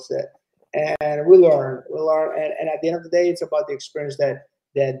shows, and we learn, and at the end of the day, it's about the experience that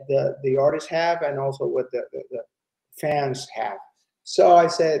the artists have, and also what the fans have. So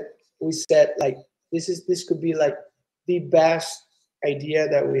we said like, this could be like the best idea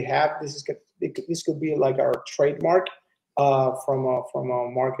that we have. This could be like our trademark, from a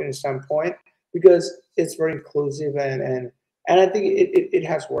marketing standpoint, because it's very inclusive, and I think it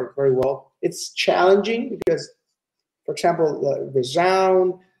has worked very well. It's challenging because, for example, the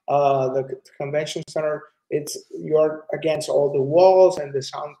sound, the convention center, you're against all the walls, and the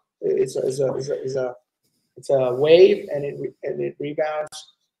sound is a wave, and it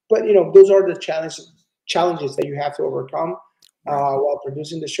rebounds. But those are the challenges that you have to overcome while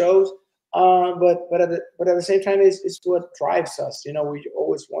producing the shows. But at the same time, it's what drives us. We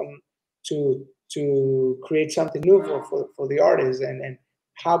always want to create something new for the artists, and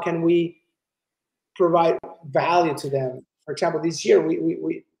how can we provide value to them. For example, this year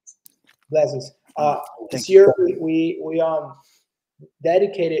we blessings. This year we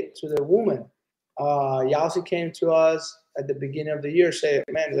dedicated to the woman. Yasi came to us at the beginning of the year, say,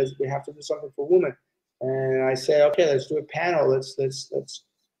 "Man, we have to do something for women." And I say, "Okay, let's do a panel. Let's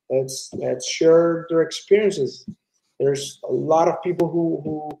share their experiences." There's a lot of people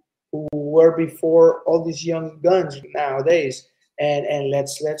who were before all these young guns nowadays, and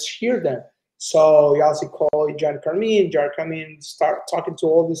let's hear them. So Yasi called Jan Carmine. Jan Carmine start talking to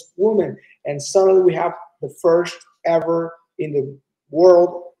all these women, and suddenly we have the first ever in the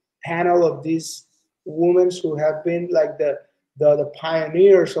world panel of these women who have been like the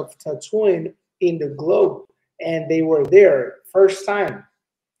pioneers of tattooing in the globe, and they were there first time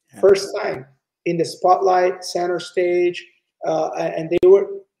in the spotlight, center stage, and they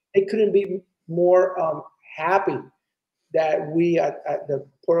couldn't be more happy that we at the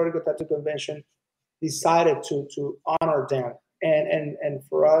Puerto Rico Tattoo Convention decided to honor them, and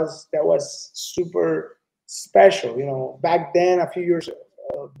for us that was super special. Back then, a few years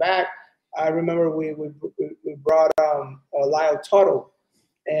back, I remember we brought Lyle Tuttle,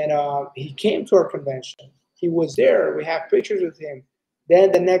 and he came to our convention. He was there. We have pictures with him.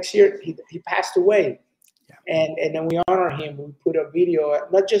 Then the next year, he passed away, and then we honor him. We put a video,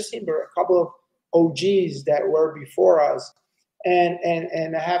 not just him, but a couple of OGs that were before us, and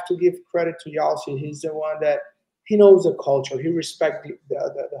I have to give credit to Yalsi. He's the one that he knows the culture. He respects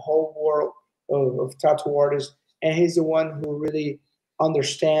the whole world of tattoo artists, and he's the one who really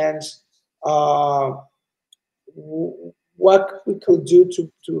understands what we could do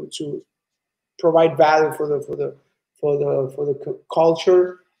to provide value for the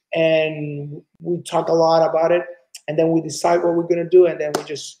culture, and we talk a lot about it, and then we decide what we're gonna do, and then we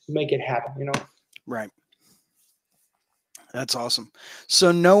just make it happen. Right. That's awesome.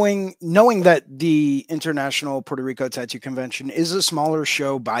 So knowing that the International Puerto Rico Tattoo Convention is a smaller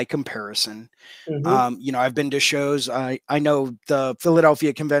show by comparison, Mm-hmm. I've been to shows. I know the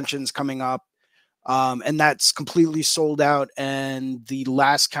Philadelphia convention's coming up, and that's completely sold out. And the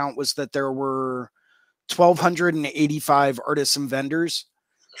last count was that there were 1,285 artists and vendors.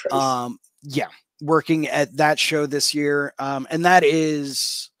 Crazy. Yeah, working at that show this year, and that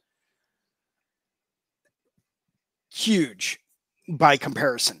is huge by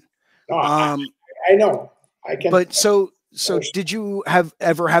comparison. No, Um, I know. I can. but so did you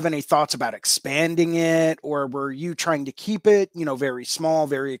ever have any thoughts about expanding it, or were you trying to keep it, very small,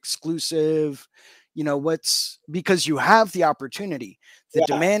 very exclusive? What's because you have the opportunity, the Yeah,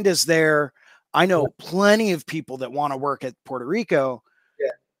 demand is there. I yeah, know plenty of people that want to work at Puerto Rico,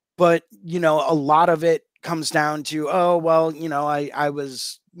 yeah. but a lot of it comes down to, oh well, I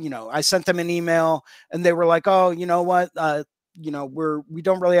was, I sent them an email and they were like, oh, you know what, we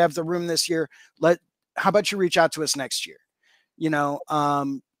don't really have the room this year. How about you reach out to us next year?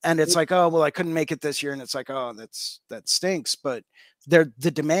 And it's like, oh well, I couldn't make it this year, and it's like, oh, that stinks. But the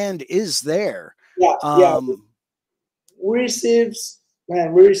demand is there. Yeah, yeah. um We receive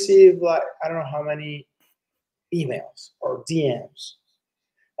like I don't know how many emails or DMs.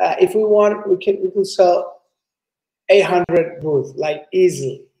 If we want, we can sell 800 booths like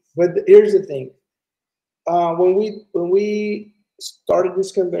easily. But here's the thing: when we started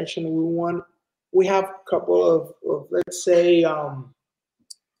this convention, we have a couple of let's say of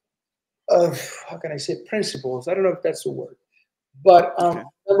how can I say principles. I don't know if that's the word, but okay.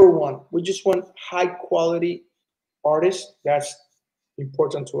 number one, we just want high quality artists. That's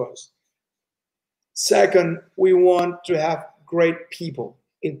important to us. Second, we want to have great people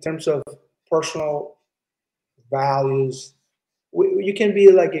in terms of personal values. You can be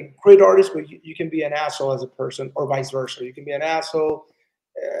like a great artist, but you can be an asshole as a person, or vice versa. You can be an asshole.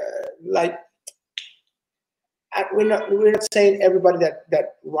 Like we're not saying everybody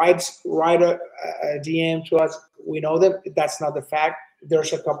that write a DM to us, we know them. That's not the fact.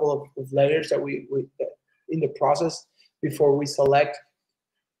 There's a couple of layers that we that in the process before we select.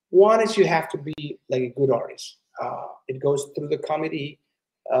 One is you have to be like a good artist. It goes through the committee.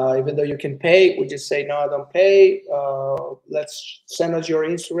 Even though you can pay, we just say no, I don't pay. Let's send us your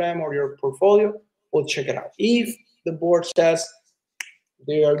Instagram or your portfolio. We'll check it out. If the board says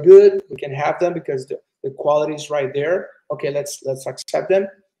they are good, we can have them because the quality is right there. Okay, let's accept them.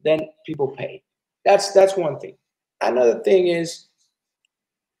 Then people pay. That's one thing. Another thing is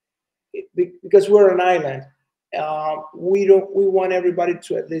because we're an island, we want everybody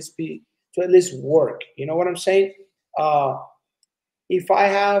to at least work. You know what I'm saying? Uh, if I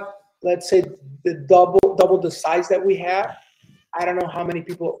have, let's say, the double the size that we have, I don't know how many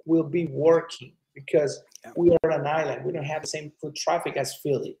people will be working because Yeah. we are an island. We don't have the same foot traffic as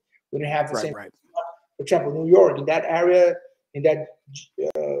Philly. We don't have the Right. same. Right. For example, New York, in that area, in that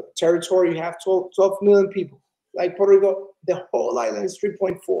territory, you have 12 million people. Like Puerto Rico, the whole island is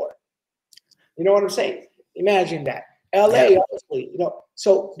 3.4. You know what I'm saying? Imagine that. Yeah. LA, obviously,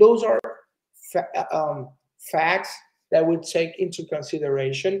 So those are facts that we take into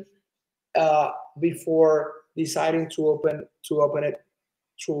consideration before deciding to open it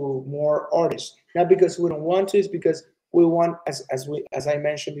to more artists. Not because we don't want to, it's because we want, as I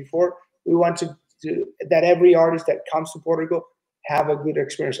mentioned before, we want to that every artist that comes to Puerto Rico have a good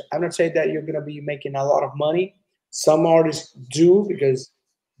experience. I'm not saying that you're gonna be making a lot of money. Some artists do because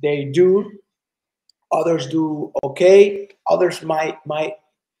they do. Others do okay. Others might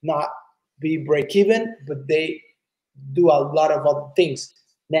not be break even, but they do a lot of other things: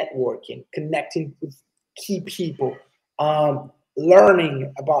 networking, connecting with key people,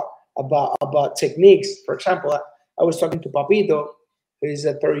 learning about techniques. For example, I was talking to Papito, who is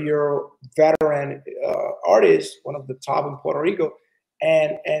a 30-year veteran artist, one of the top in Puerto Rico,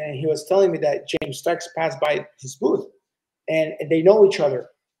 and he was telling me that James Tex passed by his booth, and they know each other,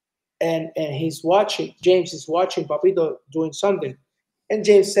 and he's watching. James is watching Papito doing something, and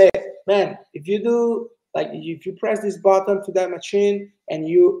James said, "Man, if you do like if you press this button to that machine and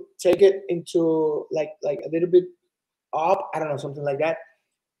you take it into like a little bit up, I don't know, something like that,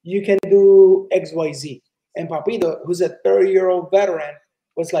 you can do XYZ." And Papito, who's a 30-year-old veteran,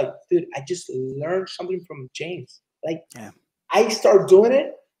 was like, "Dude, I just learned something from James. Like, Yeah. I started doing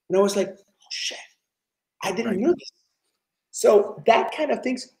it, and I was like, oh shit, I didn't Right. know this." So that kind of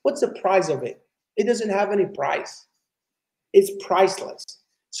things. What's the price of it? It doesn't have any price. it's priceless.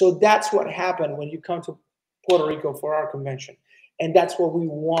 So that's what happened when you come to Puerto Rico for our convention. And that's what we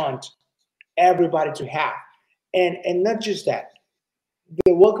want everybody to have. And not just that,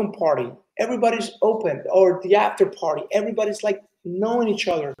 the welcome party, everybody's open, or the after party, everybody's like knowing each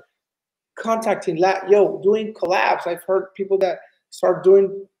other, contacting, doing collabs. I've heard people that start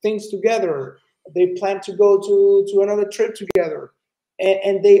doing things together. They plan to go to another trip together,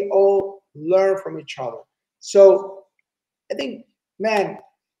 and they all learn from each other. So I think, man,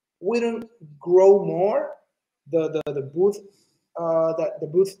 we don't grow more the booth the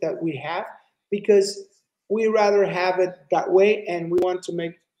booth that we have, because we rather have it that way, and we want to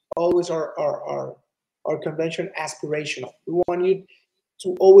make always our convention aspirational. We want you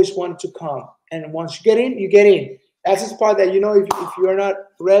to always want to come, and once you get in, you get in. That's the part that, if you are not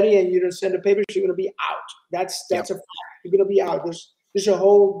ready and you don't send the papers, you're going to be out. That's Yep. a fact. You're going to be out. There's a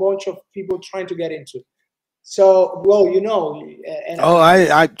whole bunch of people trying to get into. So, well, and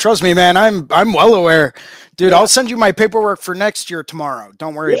I trust me, man. I'm well aware, dude. Yeah. I'll send you my paperwork for next year tomorrow.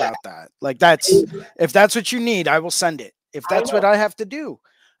 Don't worry about that. Like, if that's what you need, I will send it. If that's what I have to do.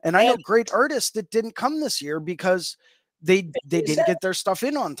 And I know great artists that didn't come this year because they didn't get their stuff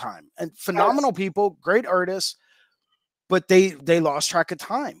in on time. And phenomenal people, great artists, but they lost track of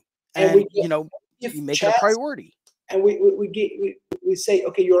time. And you make it a priority. And we say,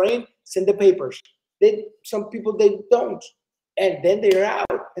 okay, you're in, send the papers. Some people, they don't, and then they're out,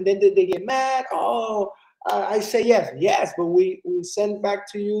 and then they get mad. Oh, I say yes, but we send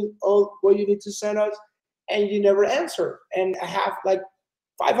back to you all what you need to send us, and you never answer. And I have like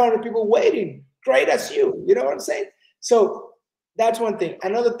 500 people waiting, great as you. You know what I'm saying? So that's one thing.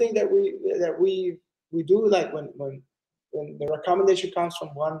 Another thing that we do, like when the recommendation comes from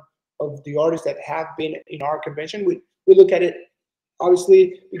one of the artists that have been in our convention, we look at it,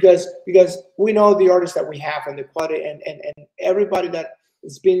 obviously, because we know the artists that we have and the quality, and everybody that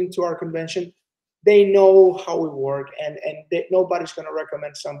has been to our convention, they know how we work, and nobody's going to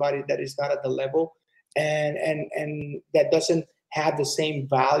recommend somebody that is not at the level, and that doesn't have the same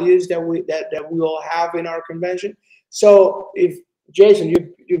values that we all have in our convention. So if Jason,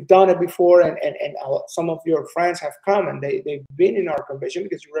 you've done it before, and some of your friends have come and they've been in our convention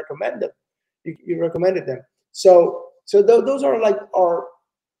because you recommend them, you recommended them. So those are like our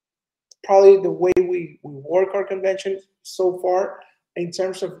probably the way we work our convention so far. In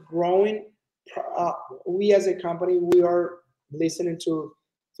terms of growing, we as a company, we are listening to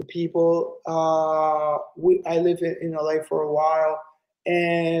people. I live in LA for a while,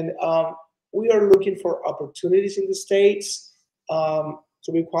 and we are looking for opportunities in the States,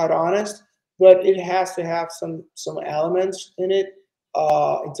 to be quite honest, but it has to have some elements in it,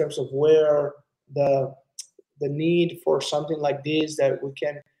 in terms of where the need for something like this, that we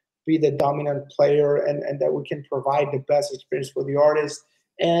can be the dominant player, and that we can provide the best experience for the artist.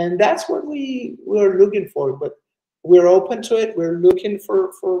 And that's what we're looking for. But we're open to it. We're looking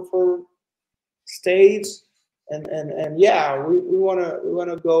for states, and yeah, we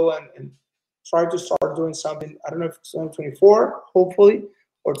wanna go and try to start doing something. I don't know if it's 2024, hopefully,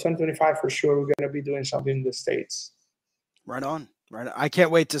 or 2025 for sure. We're gonna be doing something in the States. Right on. Right. I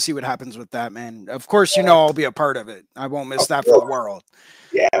can't wait to see what happens with that, man. Of course, I'll be a part of it. I won't miss that for the world.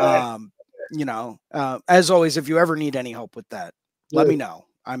 Yeah. As always, if you ever need any help with that, let me know.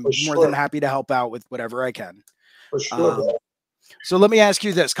 I'm more than happy to help out with whatever I can. For sure. So let me ask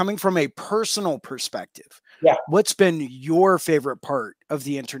you this, coming from a personal perspective, what's been your favorite part of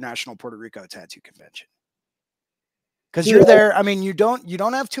the International Puerto Rico Tattoo Convention? Because you're there. I mean, you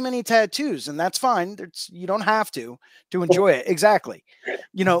don't have too many tattoos, and that's fine. You don't have to enjoy it. Exactly.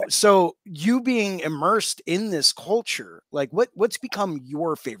 So you being immersed in this culture, like what's become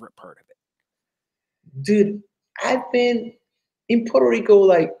your favorite part of it? Dude, I've been in Puerto Rico,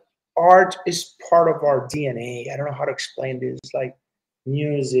 like art is part of our DNA. I don't know how to explain this, like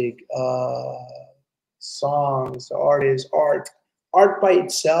music, songs, artists, art by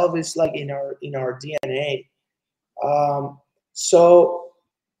itself is like in our DNA. So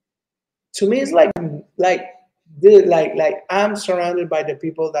to me, it's like I'm surrounded by the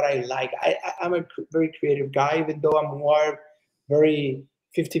people that I like. I'm a very creative guy, even though I'm more very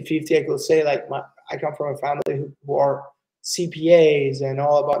 50-50. I could say, like, I come from a family who are CPAs and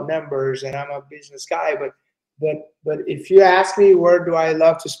all about numbers, and I'm a business guy. But if you ask me where do I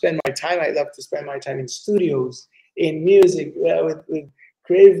love to spend my time, I love to spend my time in studios, in music, with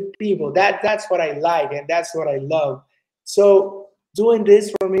creative people. That's what I like, and that's what I love. So doing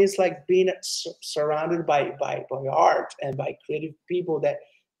this for me is like being surrounded by art and by creative people. That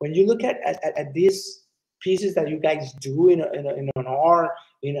when you look at these pieces that you guys do in an art,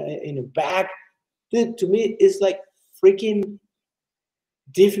 in a bag, dude, to me it's like freaking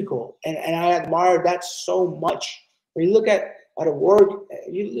difficult, and I admire that so much. When you look at a work,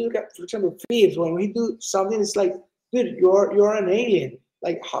 you look at, for example, thieves. When we do something, it's like, dude, you're an alien.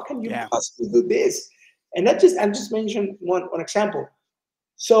 Like, how can you possibly do this? And that just, I'm just mentioning one example.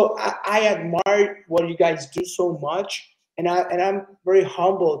 So I admire what you guys do so much, and I'm very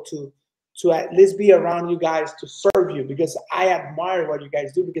humble to at least be around you guys to serve you, because I admire what you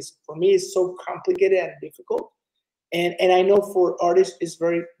guys do, because for me it's so complicated and difficult. And I know for artists it's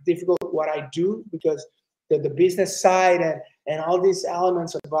very difficult what I do, because the business side and all these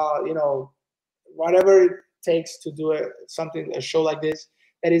elements about, you know, whatever it takes to do a show like this,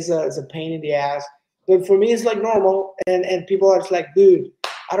 that is a pain in the ass. But for me it's like normal, and people are just like, dude,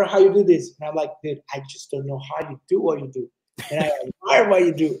 I don't know how you do this. And I'm like, dude, I just don't know how you do what you do. And I admire what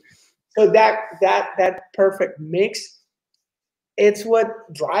you do. So that perfect mix, it's what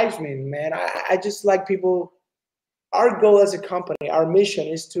drives me, man. I just like people. Our goal as a company, our mission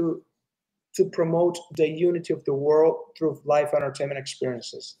is to promote the unity of the world through live entertainment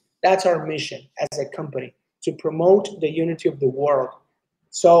experiences. That's our mission as a company, to promote the unity of the world.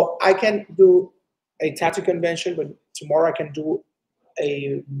 So I can do a tattoo convention, but tomorrow I can do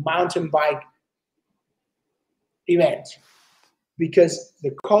a mountain bike event, because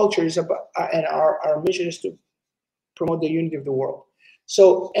the culture is about, and our mission is to promote the unity of the world.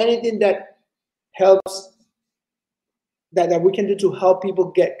 So anything that helps, that we can do to help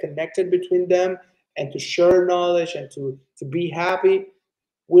people get connected between them and to share knowledge and to be happy,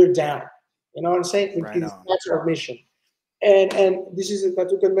 we're down. You know what I'm saying? Right That's our mission. And this is a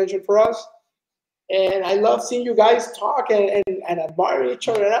tattoo convention for us. And I love seeing you guys talk and admire each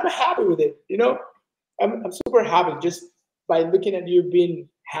other, and I'm happy with it. You know, I'm super happy just by looking at you being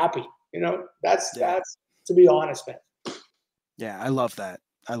happy. You know, that's to be honest, man. Yeah, I love that.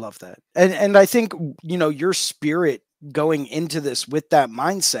 I love that. And I think, you know, your spirit going into this with that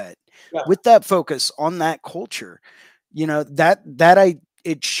mindset, with that focus on that culture, you know,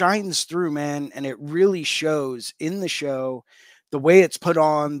 it shines through, man, and it really shows in the show, the way it's put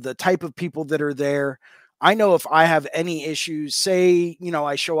on, the type of people that are there. I know if I have any issues, say, you know,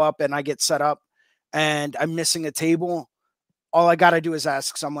 I show up and I get set up and I'm missing a table, all I got to do is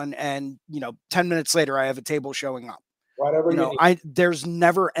ask someone, and, you know, 10 minutes later I have a table showing up. Whatever you know, there's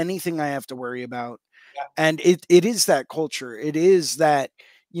never anything I have to worry about. And it is that culture. It is that,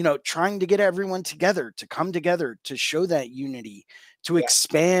 you know, trying to get everyone together, to come together, to show that unity, to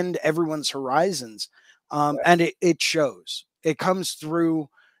expand everyone's horizons. And it shows. It comes through,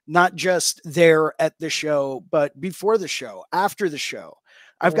 not just there at the show, but before the show, after the show.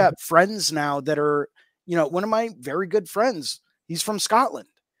 I've got friends now that are, you know, one of my very good friends, he's from Scotland.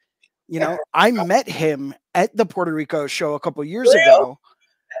 You know, I met him at the Puerto Rico show a couple years ago.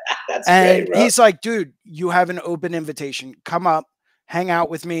 That's and great, bro. He's like, dude, you have an open invitation. Come up, hang out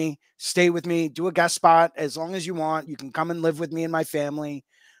with me, stay with me, do a guest spot as long as you want. You can come and live with me and my family.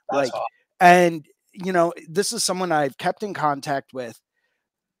 That's awesome. And, you know, this is someone I've kept in contact with,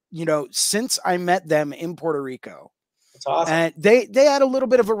 you know, since I met them in Puerto Rico. That's awesome. And they had a little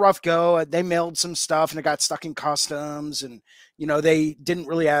bit of a rough go. They mailed some stuff and it got stuck in customs, and, you know, they didn't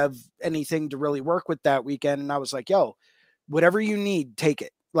really have anything to really work with that weekend. And I was like, yo, whatever you need, take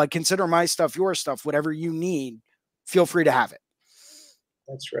it. Like, consider my stuff your stuff. Whatever you need, feel free to have it.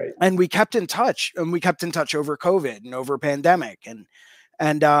 That's right. And we kept in touch, over COVID and over pandemic.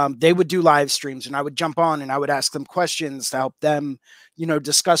 And they would do live streams, and I would jump on and I would ask them questions to help them, you know,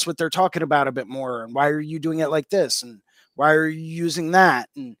 discuss what they're talking about a bit more. And why are you doing it like this? And why are you using that?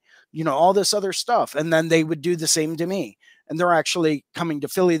 And, you know, all this other stuff. And then they would do the same to me. And they're actually coming to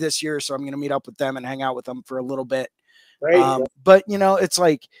Philly this year, so I'm going to meet up with them and hang out with them for a little bit. Right. But, you know, it's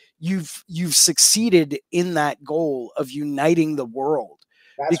like you've succeeded in that goal of uniting the world.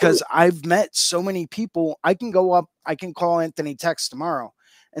 Because I've met so many people. I can go up, I can call Anthony Tex tomorrow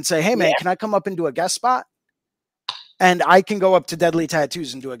and say, hey, man, can I come up and do a guest spot? And I can go up to Deadly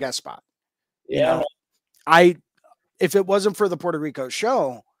Tattoos and do a guest spot. You know, if it wasn't for the Puerto Rico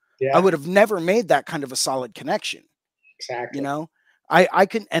show, I would have never made that kind of a solid connection. Exactly. You know, I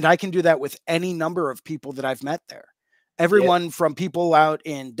can do that with any number of people that I've met there. Everyone from people out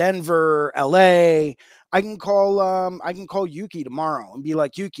in Denver, LA. I can call Yuki tomorrow and be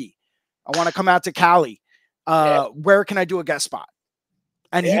like, Yuki, I want to come out to Cali. Where can I do a guest spot?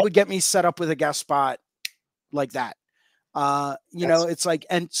 And he would get me set up with a guest spot like that. You know, it's like,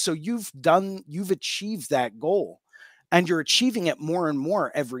 and so you've achieved that goal, and you're achieving it more and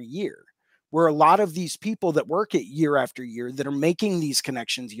more every year, where a lot of these people that work it year after year, that are making these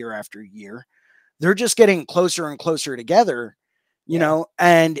connections year after year, they're just getting closer and closer together, you know,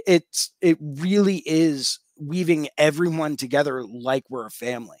 and it really is weaving everyone together like we're a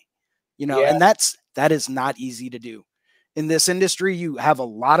family, you know, Yeah. and that is not easy to do. In this industry, you have a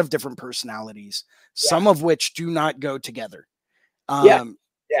lot of different personalities, some of which do not go together. Yeah.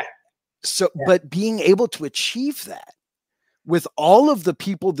 Yeah. So, but being able to achieve that with all of the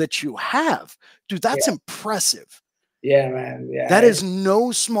people that you have, dude, that's impressive. Yeah, man. Yeah. That is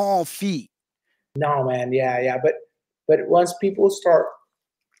no small feat. No, man. Yeah. Yeah. But once people start,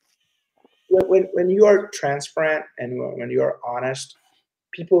 when you are transparent and when you are honest,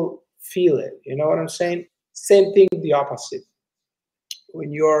 people feel it. You know what I'm saying? Same thing, the opposite.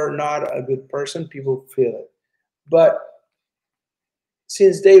 When you're not a good person, people feel it. But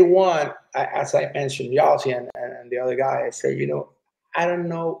since day one, as I mentioned, Yalsi and the other guy, I said, I don't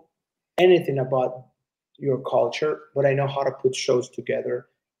know anything about your culture, but I know how to put shows together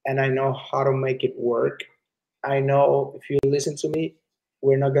and I know how to make it work. I know if you listen to me,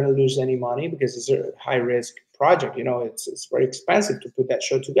 we're not going to lose any money because it's a high risk project. It's very expensive to put that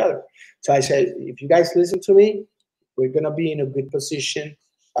show together. So I said, if you guys listen to me, we're going to be in a good position.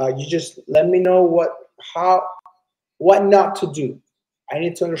 You just let me know what not to do. I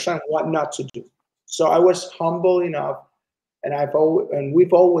need to understand what not to do. So I was humble enough, and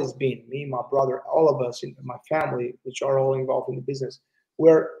we've always been, me, my brother, all of us in my family, which are all involved in the business.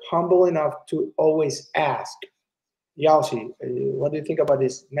 We're humble enough to always ask, Yalsi, what do you think about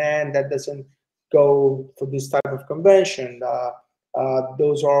this? Man, that doesn't go for this type of convention.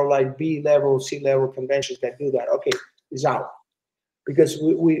 Those are like B level, C level conventions that do that. Okay, it's out. Because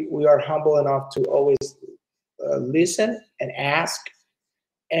we are humble enough to always listen and ask,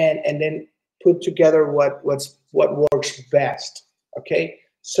 and then put together what works best. Okay,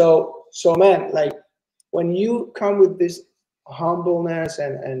 so man, like when you come with this humbleness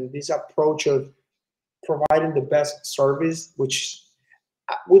and this approach of providing the best service, which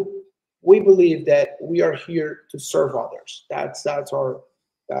we we believe that we are here to serve others. That's in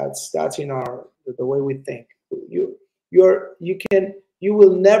our the way we think. You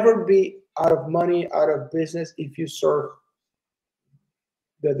will never be out of money, out of business if you serve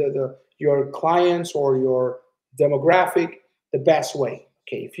your clients or your demographic the best way.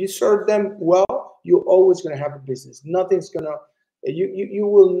 Okay, if you serve them well, you're always going to have a business. Nothing's gonna you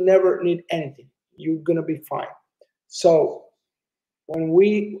will never need anything. You're going to be fine. So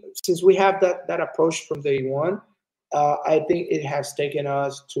since we have that approach from day one, I think it has taken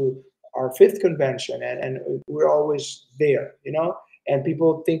us to our fifth convention, and we're always there, and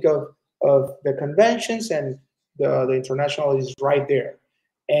people think of the conventions, and the international is right there,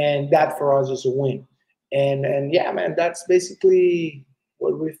 and that for us is a win. And yeah, man, that's basically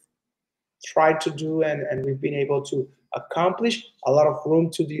what we've tried to do, and we've been able to accomplish. A lot of room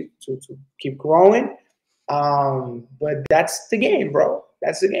to keep growing, but that's the game, bro.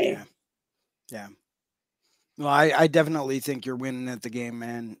 That's the game. Yeah. Well, I definitely think you're winning at the game,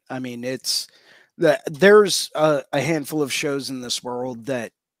 man. I mean, there's a handful of shows in this world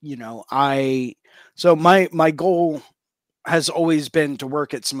that, so my goal has always been to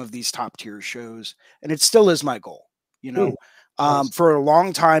work at some of these top tier shows, and it still is my goal, Nice. For a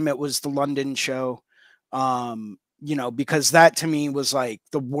long time, it was the London show, because that to me was like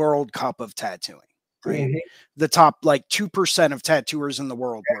the World Cup of tattooing, right? Mm-hmm. The top like 2% of tattooers in the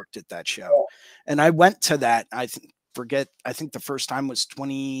world worked at that show. And I went to that. I think the first time was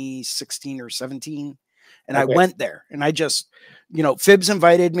 2016 or 17. And I went there, and I just, Phibbs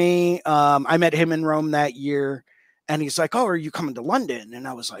invited me. I met him in Rome that year, and he's like, "Oh, are you coming to London?" And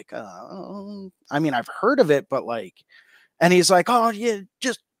I was like, I mean, I've heard of it, but like, and he's like, "Oh, yeah,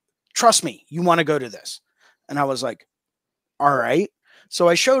 just trust me. You want to go to this." And I was like, all right. So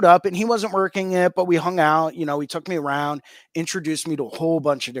I showed up, and he wasn't working it, but we hung out. He took me around, introduced me to a whole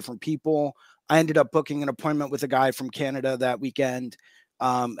bunch of different people. I ended up booking an appointment with a guy from Canada that weekend,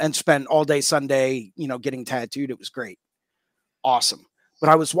 and spent all day Sunday, getting tattooed. It was great. Awesome. But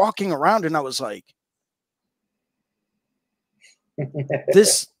I was walking around, and I was like,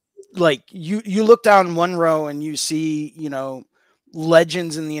 this, like, you look down one row and you see,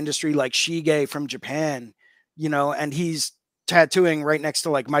 legends in the industry like Shige from Japan, and he's tattooing right next to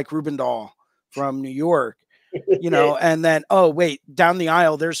like Mike Rubendahl from New York, and then, oh wait, down the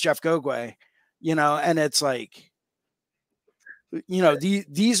aisle, there's Jeff Gogwe, and it's like,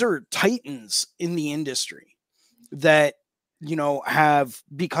 these are titans in the industry that, have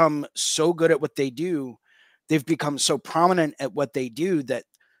become so good at what they do. They've become so prominent at what they do that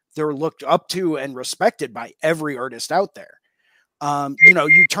they're looked up to and respected by every artist out there.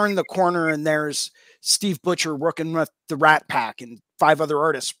 You turn the corner and there's Steve Butcher working with the Rat Pack and 5 other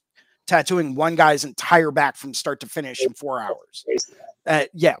artists tattooing one guy's entire back from start to finish in 4 hours.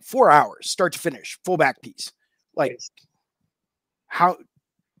 Yeah, 4 hours, start to finish, full back piece. Like, how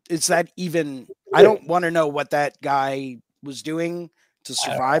is that even? I don't want to know what that guy was doing to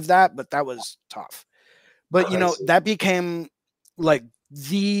survive that, but that was tough. But, you know, that became like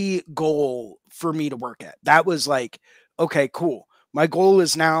the goal for me to work at. That was like, okay, cool. My goal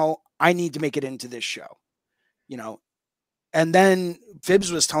is now I need to make it into this show, you know. And then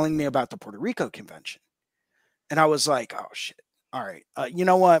Phibbs was telling me about the Puerto Rico convention. And I was like, oh shit. All right. You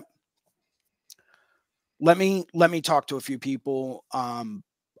know what? Let me talk to a few people.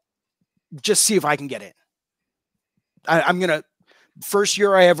 Just see if I can get in. I'm going to, first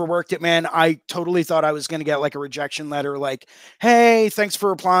year I ever worked it, man, I totally thought I was going to get like a rejection letter, like, hey, thanks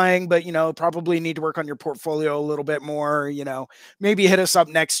for applying, but, you know, probably need to work on your portfolio a little bit more, you know, maybe hit us up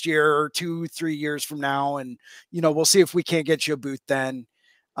next year or 2-3 years from now. And, you know, we'll see if we can't get you a booth then.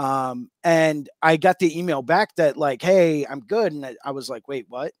 And I got the email back that like, hey, I'm good. And I was like, wait,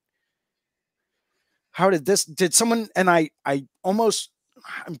 what? How did someone, and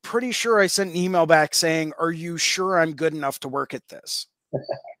I'm pretty sure I sent an email back saying, are you sure I'm good enough to work at this?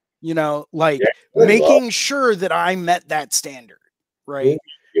 You know, like making sure that I met that standard, right?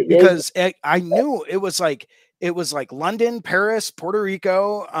 Because I knew it was like London, Paris, Puerto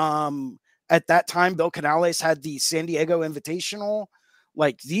Rico. At that time, Bill Canales had the San Diego Invitational.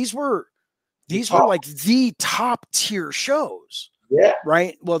 Like these were like the top tier shows. Yeah.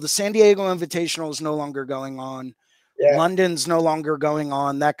 Right. Well, the San Diego Invitational is no longer going on. Yeah. London's no longer going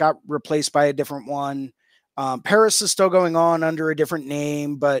on. That got replaced by a different one. Paris is still going on under a different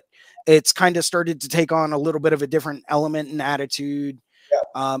name, but it's kind of started to take on a little bit of a different element and attitude.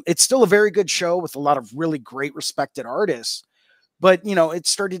 Yeah. It's still a very good show with a lot of really great respected artists, but you know, it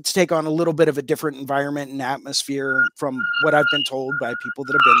started to take on a little bit of a different environment and atmosphere from what I've been told by people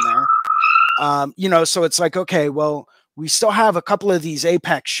that have been there. You know, so it's like, okay, well, we still have a couple of these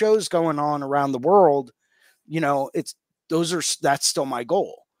Apex shows going on around the world. You know, that's still my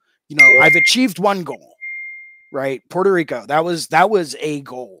goal. You know, yeah. I've achieved one goal, right? Puerto Rico. That was a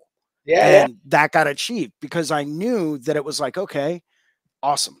goal. Yeah. And that got achieved because I knew that it was like, okay,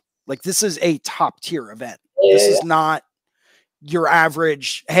 awesome. Like this is a top tier event. Yeah, this is not your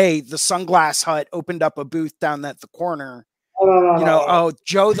average, hey, the Sunglass Hut opened up a booth down at the corner. No. Oh,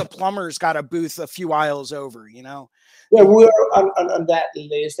 Joe the plumber's got a booth a few aisles over, you know? Yeah, we're on that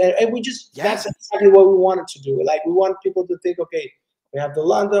list. And we just, that's exactly what we wanted to do. Like, we want people to think, okay, we have the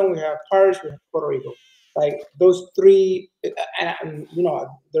London, we have Paris, we have Puerto Rico. Like, those three, and you know,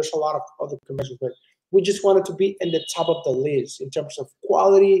 there's a lot of other conventions, but we just wanted to be in the top of the list in terms of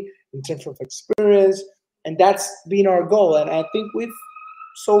quality, in terms of experience, and that's been our goal. And I think we've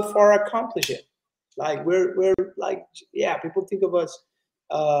so far accomplished it. Like, we're like, yeah, people think of us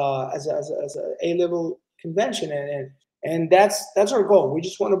as a A-level convention, and that's our goal. We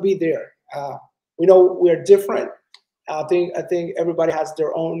just want to be there. We know we're different. I think everybody has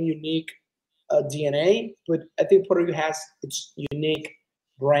their own unique DNA, but I think Puerto Rico has its unique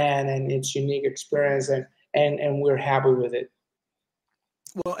brand and its unique experience, and we're happy with it.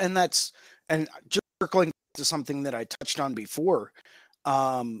 Well, and just circling to something that I touched on before.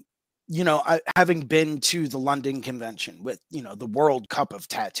 You know, having been to the London convention with, you know, the World Cup of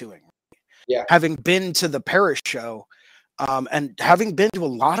tattooing, yeah, having been to the Paris show, and having been to a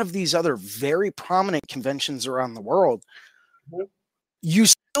lot of these other very prominent conventions around the world, you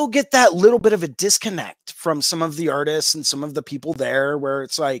still get that little bit of a disconnect from some of the artists and some of the people there where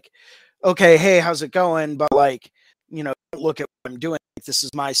it's like, okay, hey, how's it going? But like, you know, look at what I'm doing. This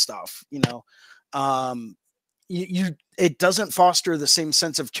is my stuff, you know. It doesn't foster the same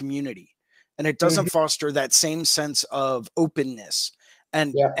sense of community, and it doesn't foster that same sense of openness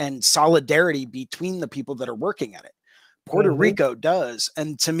and solidarity between the people that are working at it. Puerto Rico does.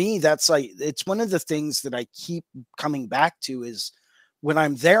 And to me, that's like, it's one of the things that I keep coming back to is when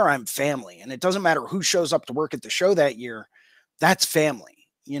I'm there, I'm family, and it doesn't matter who shows up to work at the show that year. That's family,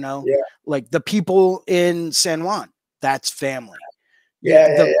 you know, like the people in San Juan, that's family.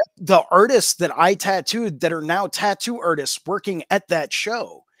 The artists that I tattooed that are now tattoo artists working at that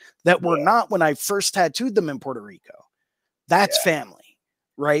show that were not when I first tattooed them in Puerto Rico. That's family,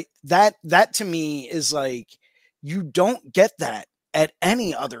 right? That to me is like, you don't get that at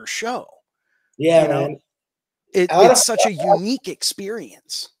any other show. Yeah, you know? Man. It's such a unique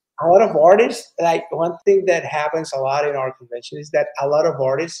experience. A lot of artists, like one thing that happens a lot in our convention is that a lot of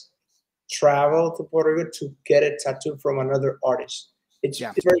artists travel to Puerto Rico to get a tattoo from another artist. It's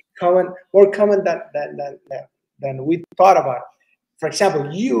very common, more common than we thought about. For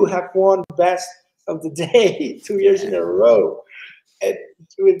example, you have won Best of the Day 2 years in a row. And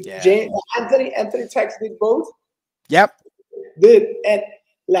with Yeah. James Anthony Tex did both. Yep. Dude, and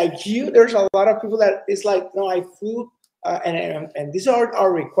like you, there's a lot of people that it's like, no, I flew, and these are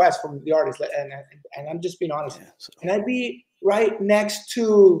our requests from the artists, and I'm just being honest. Yeah, so, Can I be right next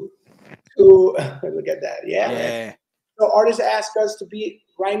to look at that? Yeah, man. yeah. So artists ask us to be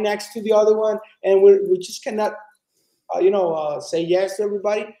right next to the other one, and we just cannot, say yes to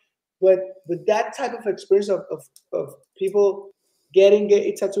everybody. But that type of experience of people getting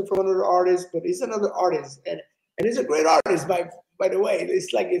a tattoo from another artist, but it's another artist, and it's a great artist by the way.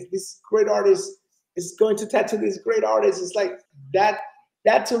 It's like if this great artist is going to tattoo this great artist. It's like that.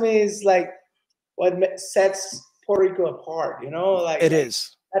 That to me is like what sets Puerto Rico apart. It Like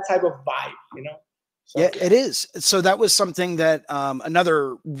is. that type of vibe. Yeah, So yeah. it is. So that was something that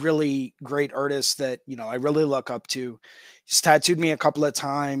another really great artist that, I really look up to. He's tattooed me a couple of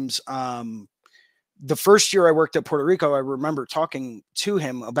times. The first year I worked at Puerto Rico, I remember talking to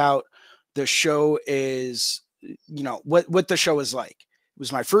him about the show is, what the show is like. It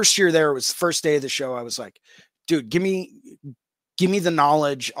was my first year there. It was the first day of the show. I was like, dude, give me the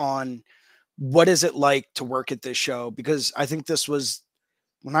knowledge on what is it like to work at this show? Because I think this was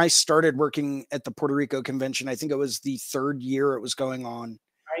when I started working at the Puerto Rico convention. I think it was the third year it was going on.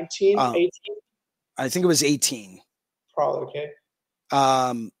 19, 18? I think it was 18. Probably, okay.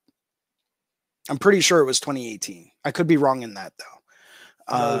 I'm pretty sure it was 2018. I could be wrong in that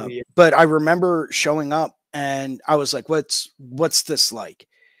though. Maybe. But I remember showing up and I was like, what's this like?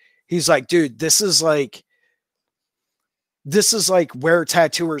 He's like, dude, this is like where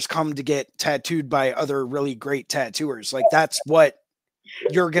tattooers come to get tattooed by other really great tattooers. Like that's what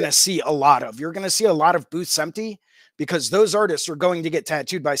you're going to see a lot of. You're going to see a lot of booths empty because those artists are going to get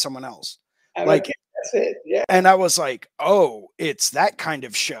tattooed by someone else. Like, okay, that's it. Yeah. And I was like, oh, it's that kind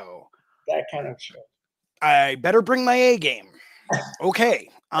of show. That kind of show. I better bring my A game. Okay.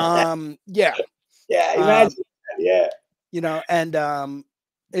 Yeah. Yeah. Imagine that. Yeah. And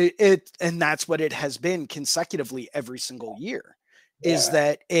and that's what it has been consecutively every single year is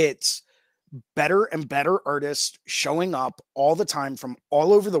that it's better and better artists showing up all the time from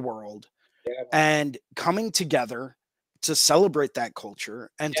all over the world and coming together to celebrate that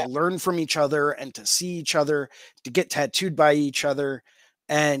culture and to learn from each other and to see each other, to get tattooed by each other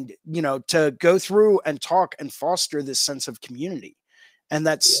and, to go through and talk and foster this sense of community. And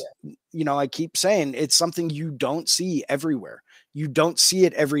that's, I keep saying it's something you don't see everywhere. You don't see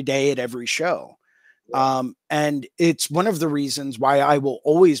it every day at every show. And it's one of the reasons why I will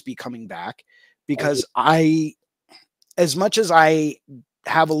always be coming back, because as much as I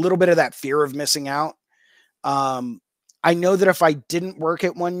have a little bit of that fear of missing out, I know that if I didn't work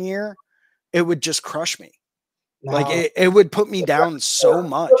it one year, it would just crush me. No. Like it would put me down so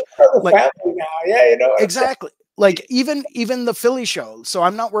much. Like, family now. Yeah, exactly. Like even the Philly show. So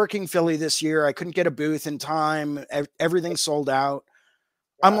I'm not working Philly this year. I couldn't get a booth in time. Everything sold out.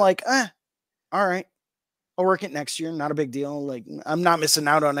 I'm like, all right, I'll work it next year. Not a big deal. Like I'm not missing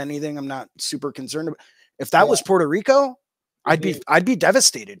out on anything. I'm not super concerned about. If that was Puerto Rico, I'd be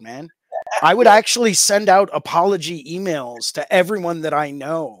devastated, man. I would actually send out apology emails to everyone that I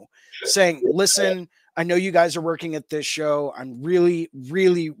know saying, listen, I know you guys are working at this show. I'm really,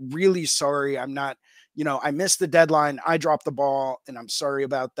 really, really sorry. I'm not, I missed the deadline. I dropped the ball and I'm sorry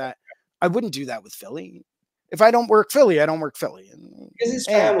about that. I wouldn't do that with Philly. If I don't work Philly, I don't work Philly. Because it's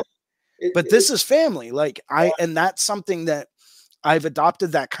family. But this is family. Like and that's something that I've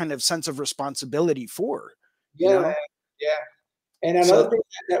adopted that kind of sense of responsibility for. Yeah. And another thing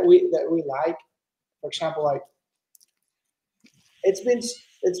that we like, for example, like it's been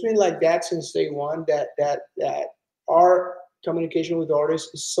like that since day one, that our communication with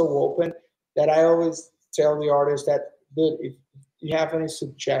artists is so open that I always tell the artists that, dude, if you have any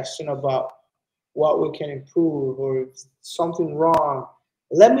suggestion about what we can improve or if something wrong,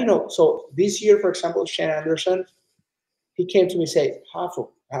 let me know. So this year, for example, Shane Anderson, he came to me and said,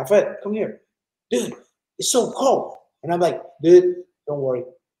 Rafa, come here. Dude, it's so cold. And I'm like, dude, don't worry.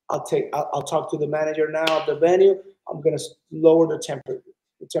 I'll talk to the manager now of the venue. I'm gonna lower the temperature,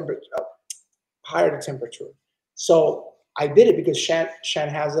 higher the temperature. So I did it because Shan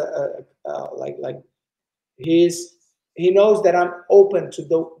has he knows that I'm open to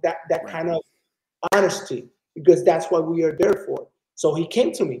that kind of honesty because that's what we are there for. So he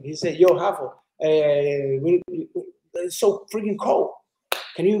came to me. He said, "Yo, Rafa, it's so freaking cold.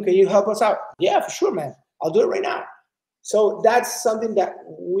 Can you help us out?" Yeah, for sure, man. I'll do it right now. So that's something that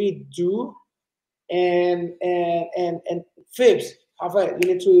we do, and Fibs, Rafa,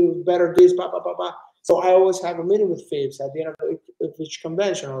 you need to better this, blah, blah, blah, blah. So I always have a meeting with Fibs at the end of each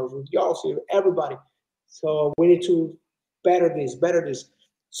convention or with y'all, so everybody. So we need to better this.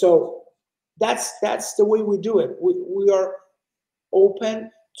 So that's the way we do it. We are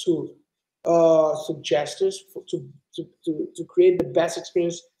open to suggestions to create the best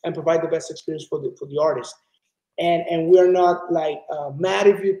experience and provide the best experience for the artist. And we're not like mad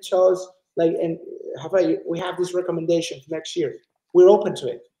if you tell us like, and we have this recommendation for next year. We're open to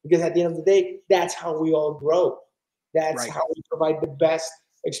it because at the end of the day, that's how we all grow. That's Right. how we provide the best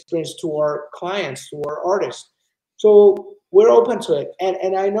experience to our clients, to our artists. So we're open to it.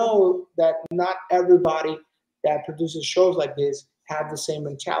 And I know that not everybody that produces shows like this have the same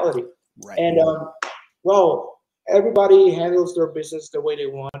mentality. Right. And well, everybody handles their business the way they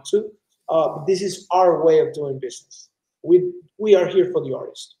want to. This is our way of doing business. We are here for the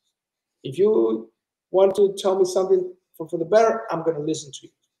artist. If you want to tell me something for the better, I'm going to listen to you.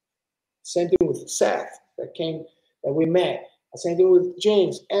 Same thing with Seth that we met. Same thing with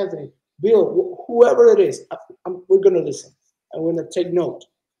James, Anthony, Bill, whoever it is. We're going to listen and we're going to take note.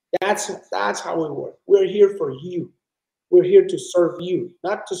 That's how we work. We're here for you. We're here to serve you,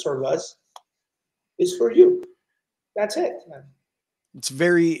 not to serve us. It's for you. That's it, man. It's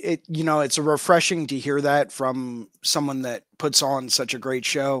it's refreshing to hear that from someone that puts on such a great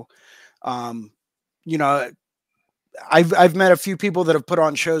show. Um, you know, I've met a few people that have put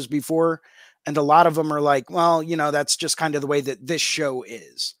on shows before, and a lot of them are like, well, that's just kind of the way that this show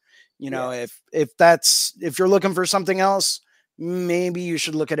is. Yeah. If you're looking for something else, maybe you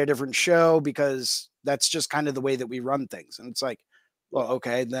should look at a different show because that's just kind of the way that we run things. And it's like, well,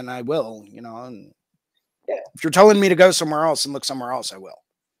 okay, then I will, and Yeah. if you're telling me to go somewhere else and look somewhere else, I will.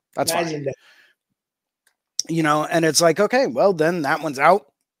 That's Imagine fine. that. And it's like, okay, well, then that one's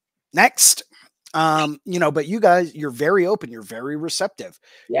out. Next. But you guys, you're very open, you're very receptive.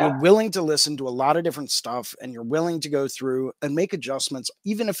 Yeah. You're willing to listen to a lot of different stuff, and you're willing to go through and make adjustments,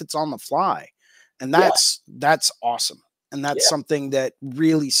 even if it's on the fly. And that's awesome. And that's something that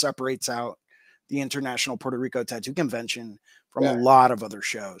really separates out the International Puerto Rico Tattoo Convention from a lot of other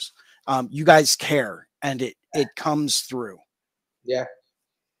shows. You guys care, and it comes through. Yeah.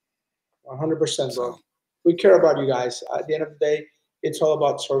 100%, bro. We care about you guys. At the end of the day, it's all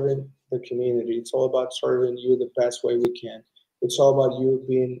about serving the community. It's all about serving you the best way we can. It's all about you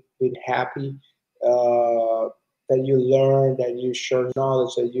being happy, that you learn, that you share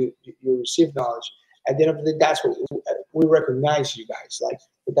knowledge, that you receive knowledge. At the end of the day, that's what we recognize you guys. Like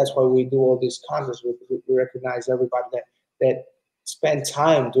that's why we do all these contests. We recognize everybody that spend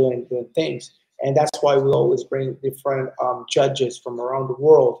time doing things, and that's why we always bring different judges from around the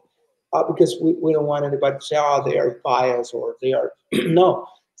world. Because we don't want anybody to say, oh, they are biased or they are. No,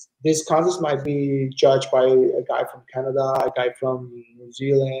 this contest might be judged by a guy from Canada, a guy from New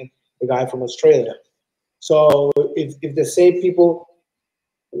Zealand, a guy from Australia. So if the same people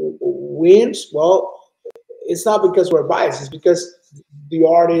wins, well, it's not because we're biased. It's because the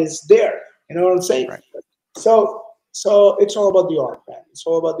art is there. You know what I'm saying? Right. So it's all about the art, man. It's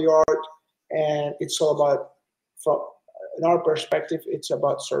all about the art, and it's all about from. In our perspective, it's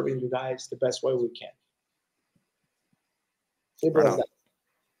about serving you guys the best way we can. Simple as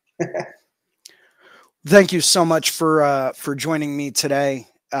that. Thank you so much for joining me today.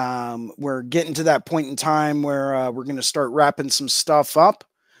 We're getting to that point in time where we're going to start wrapping some stuff up.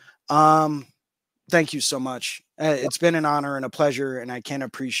 Thank you so much. It's been an honor and a pleasure, and I can't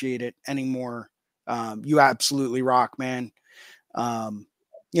appreciate it anymore. You absolutely rock, man.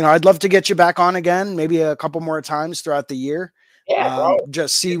 I'd love to get you back on again, maybe a couple more times throughout the year. Yeah, bro.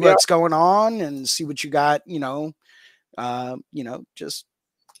 Just see what's going on and see what you got, just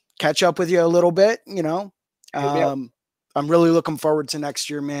catch up with you a little bit, I'm really looking forward to next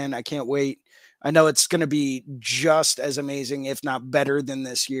year, man. I can't wait. I know it's going to be just as amazing, if not better than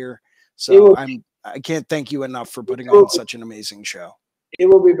this year. So I can't thank you enough for putting on such an amazing show. It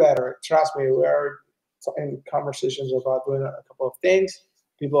will be better. Trust me. We are in conversations about doing a couple of things.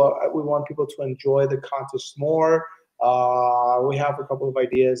 We want people to enjoy the contest more. We have a couple of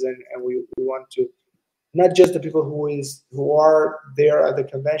ideas, and we want to not just the people who are there at the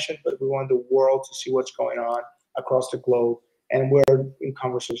convention, but we want the world to see what's going on across the globe. And we're in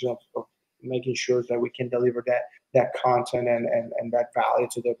conversation of making sure that we can deliver that content and that value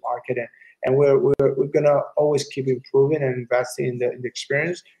to the market. And we're gonna always keep improving and investing in the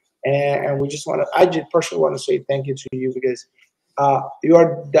experience. And we just I just personally want to say thank you to you because you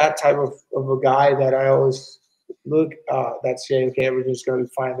are that type of a guy that I always look that say, okay, everything's gonna be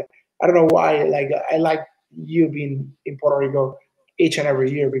fine. I don't know why. I like you being in Puerto Rico each and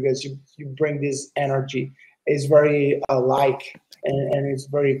every year because you bring this energy. It's very alike and it's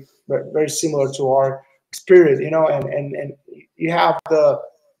very very similar to our spirit, and you have the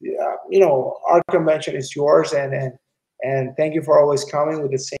our convention is yours and And thank you for always coming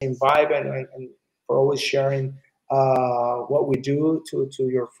with the same vibe and for always sharing what we do to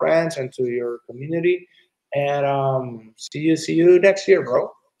your friends and to your community. And see you next year, bro.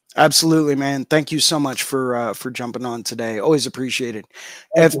 Absolutely, man. Thank you so much for jumping on today. Always appreciate it.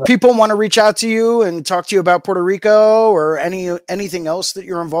 Thank If you, man. people want to reach out to you and talk to you about Puerto Rico or anything else that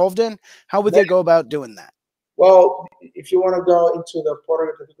you're involved in, how would they go about doing that? Well, if you want to go into the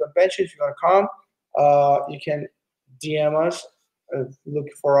Puerto Rico convention, if you want to come, you can DM us. Look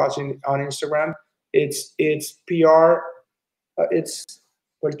for us on Instagram. It's PR. It's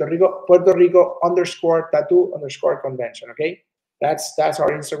Puerto Rico underscore tattoo underscore convention. Okay, that's our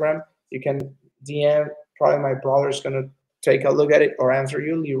Instagram. You can DM. Probably my brother's gonna take a look at it or answer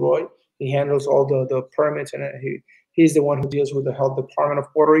you, Leroy. He handles all the permits and he's the one who deals with the health department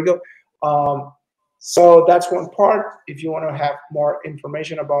of Puerto Rico. Um, so that's one part. If you want to have more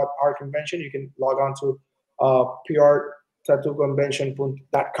information about our convention, you can log on to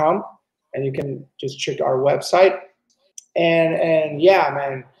prtattooconvention.com and you can just check our website. And yeah,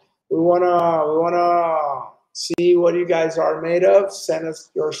 man, we wanna see what you guys are made of. Send us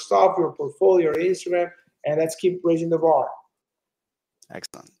your stuff, your portfolio, your Instagram, and let's keep raising the bar.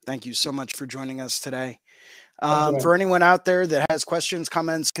 Excellent. Thank you so much for joining us today. Thank you, man. For anyone out there that has questions,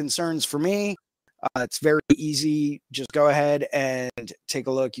 comments, concerns for me, it's very easy. Just go ahead and take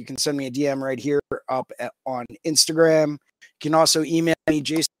a look. You can send me a DM right here on Instagram. You can also email me,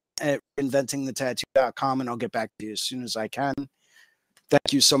 jason@inventingthetattoo.com, and I'll get back to you as soon as I can.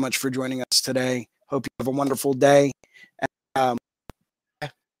 Thank you so much for joining us today. Hope you have a wonderful day. And,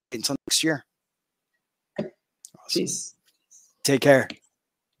 until next year. Peace. Take care.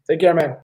 Take care, man.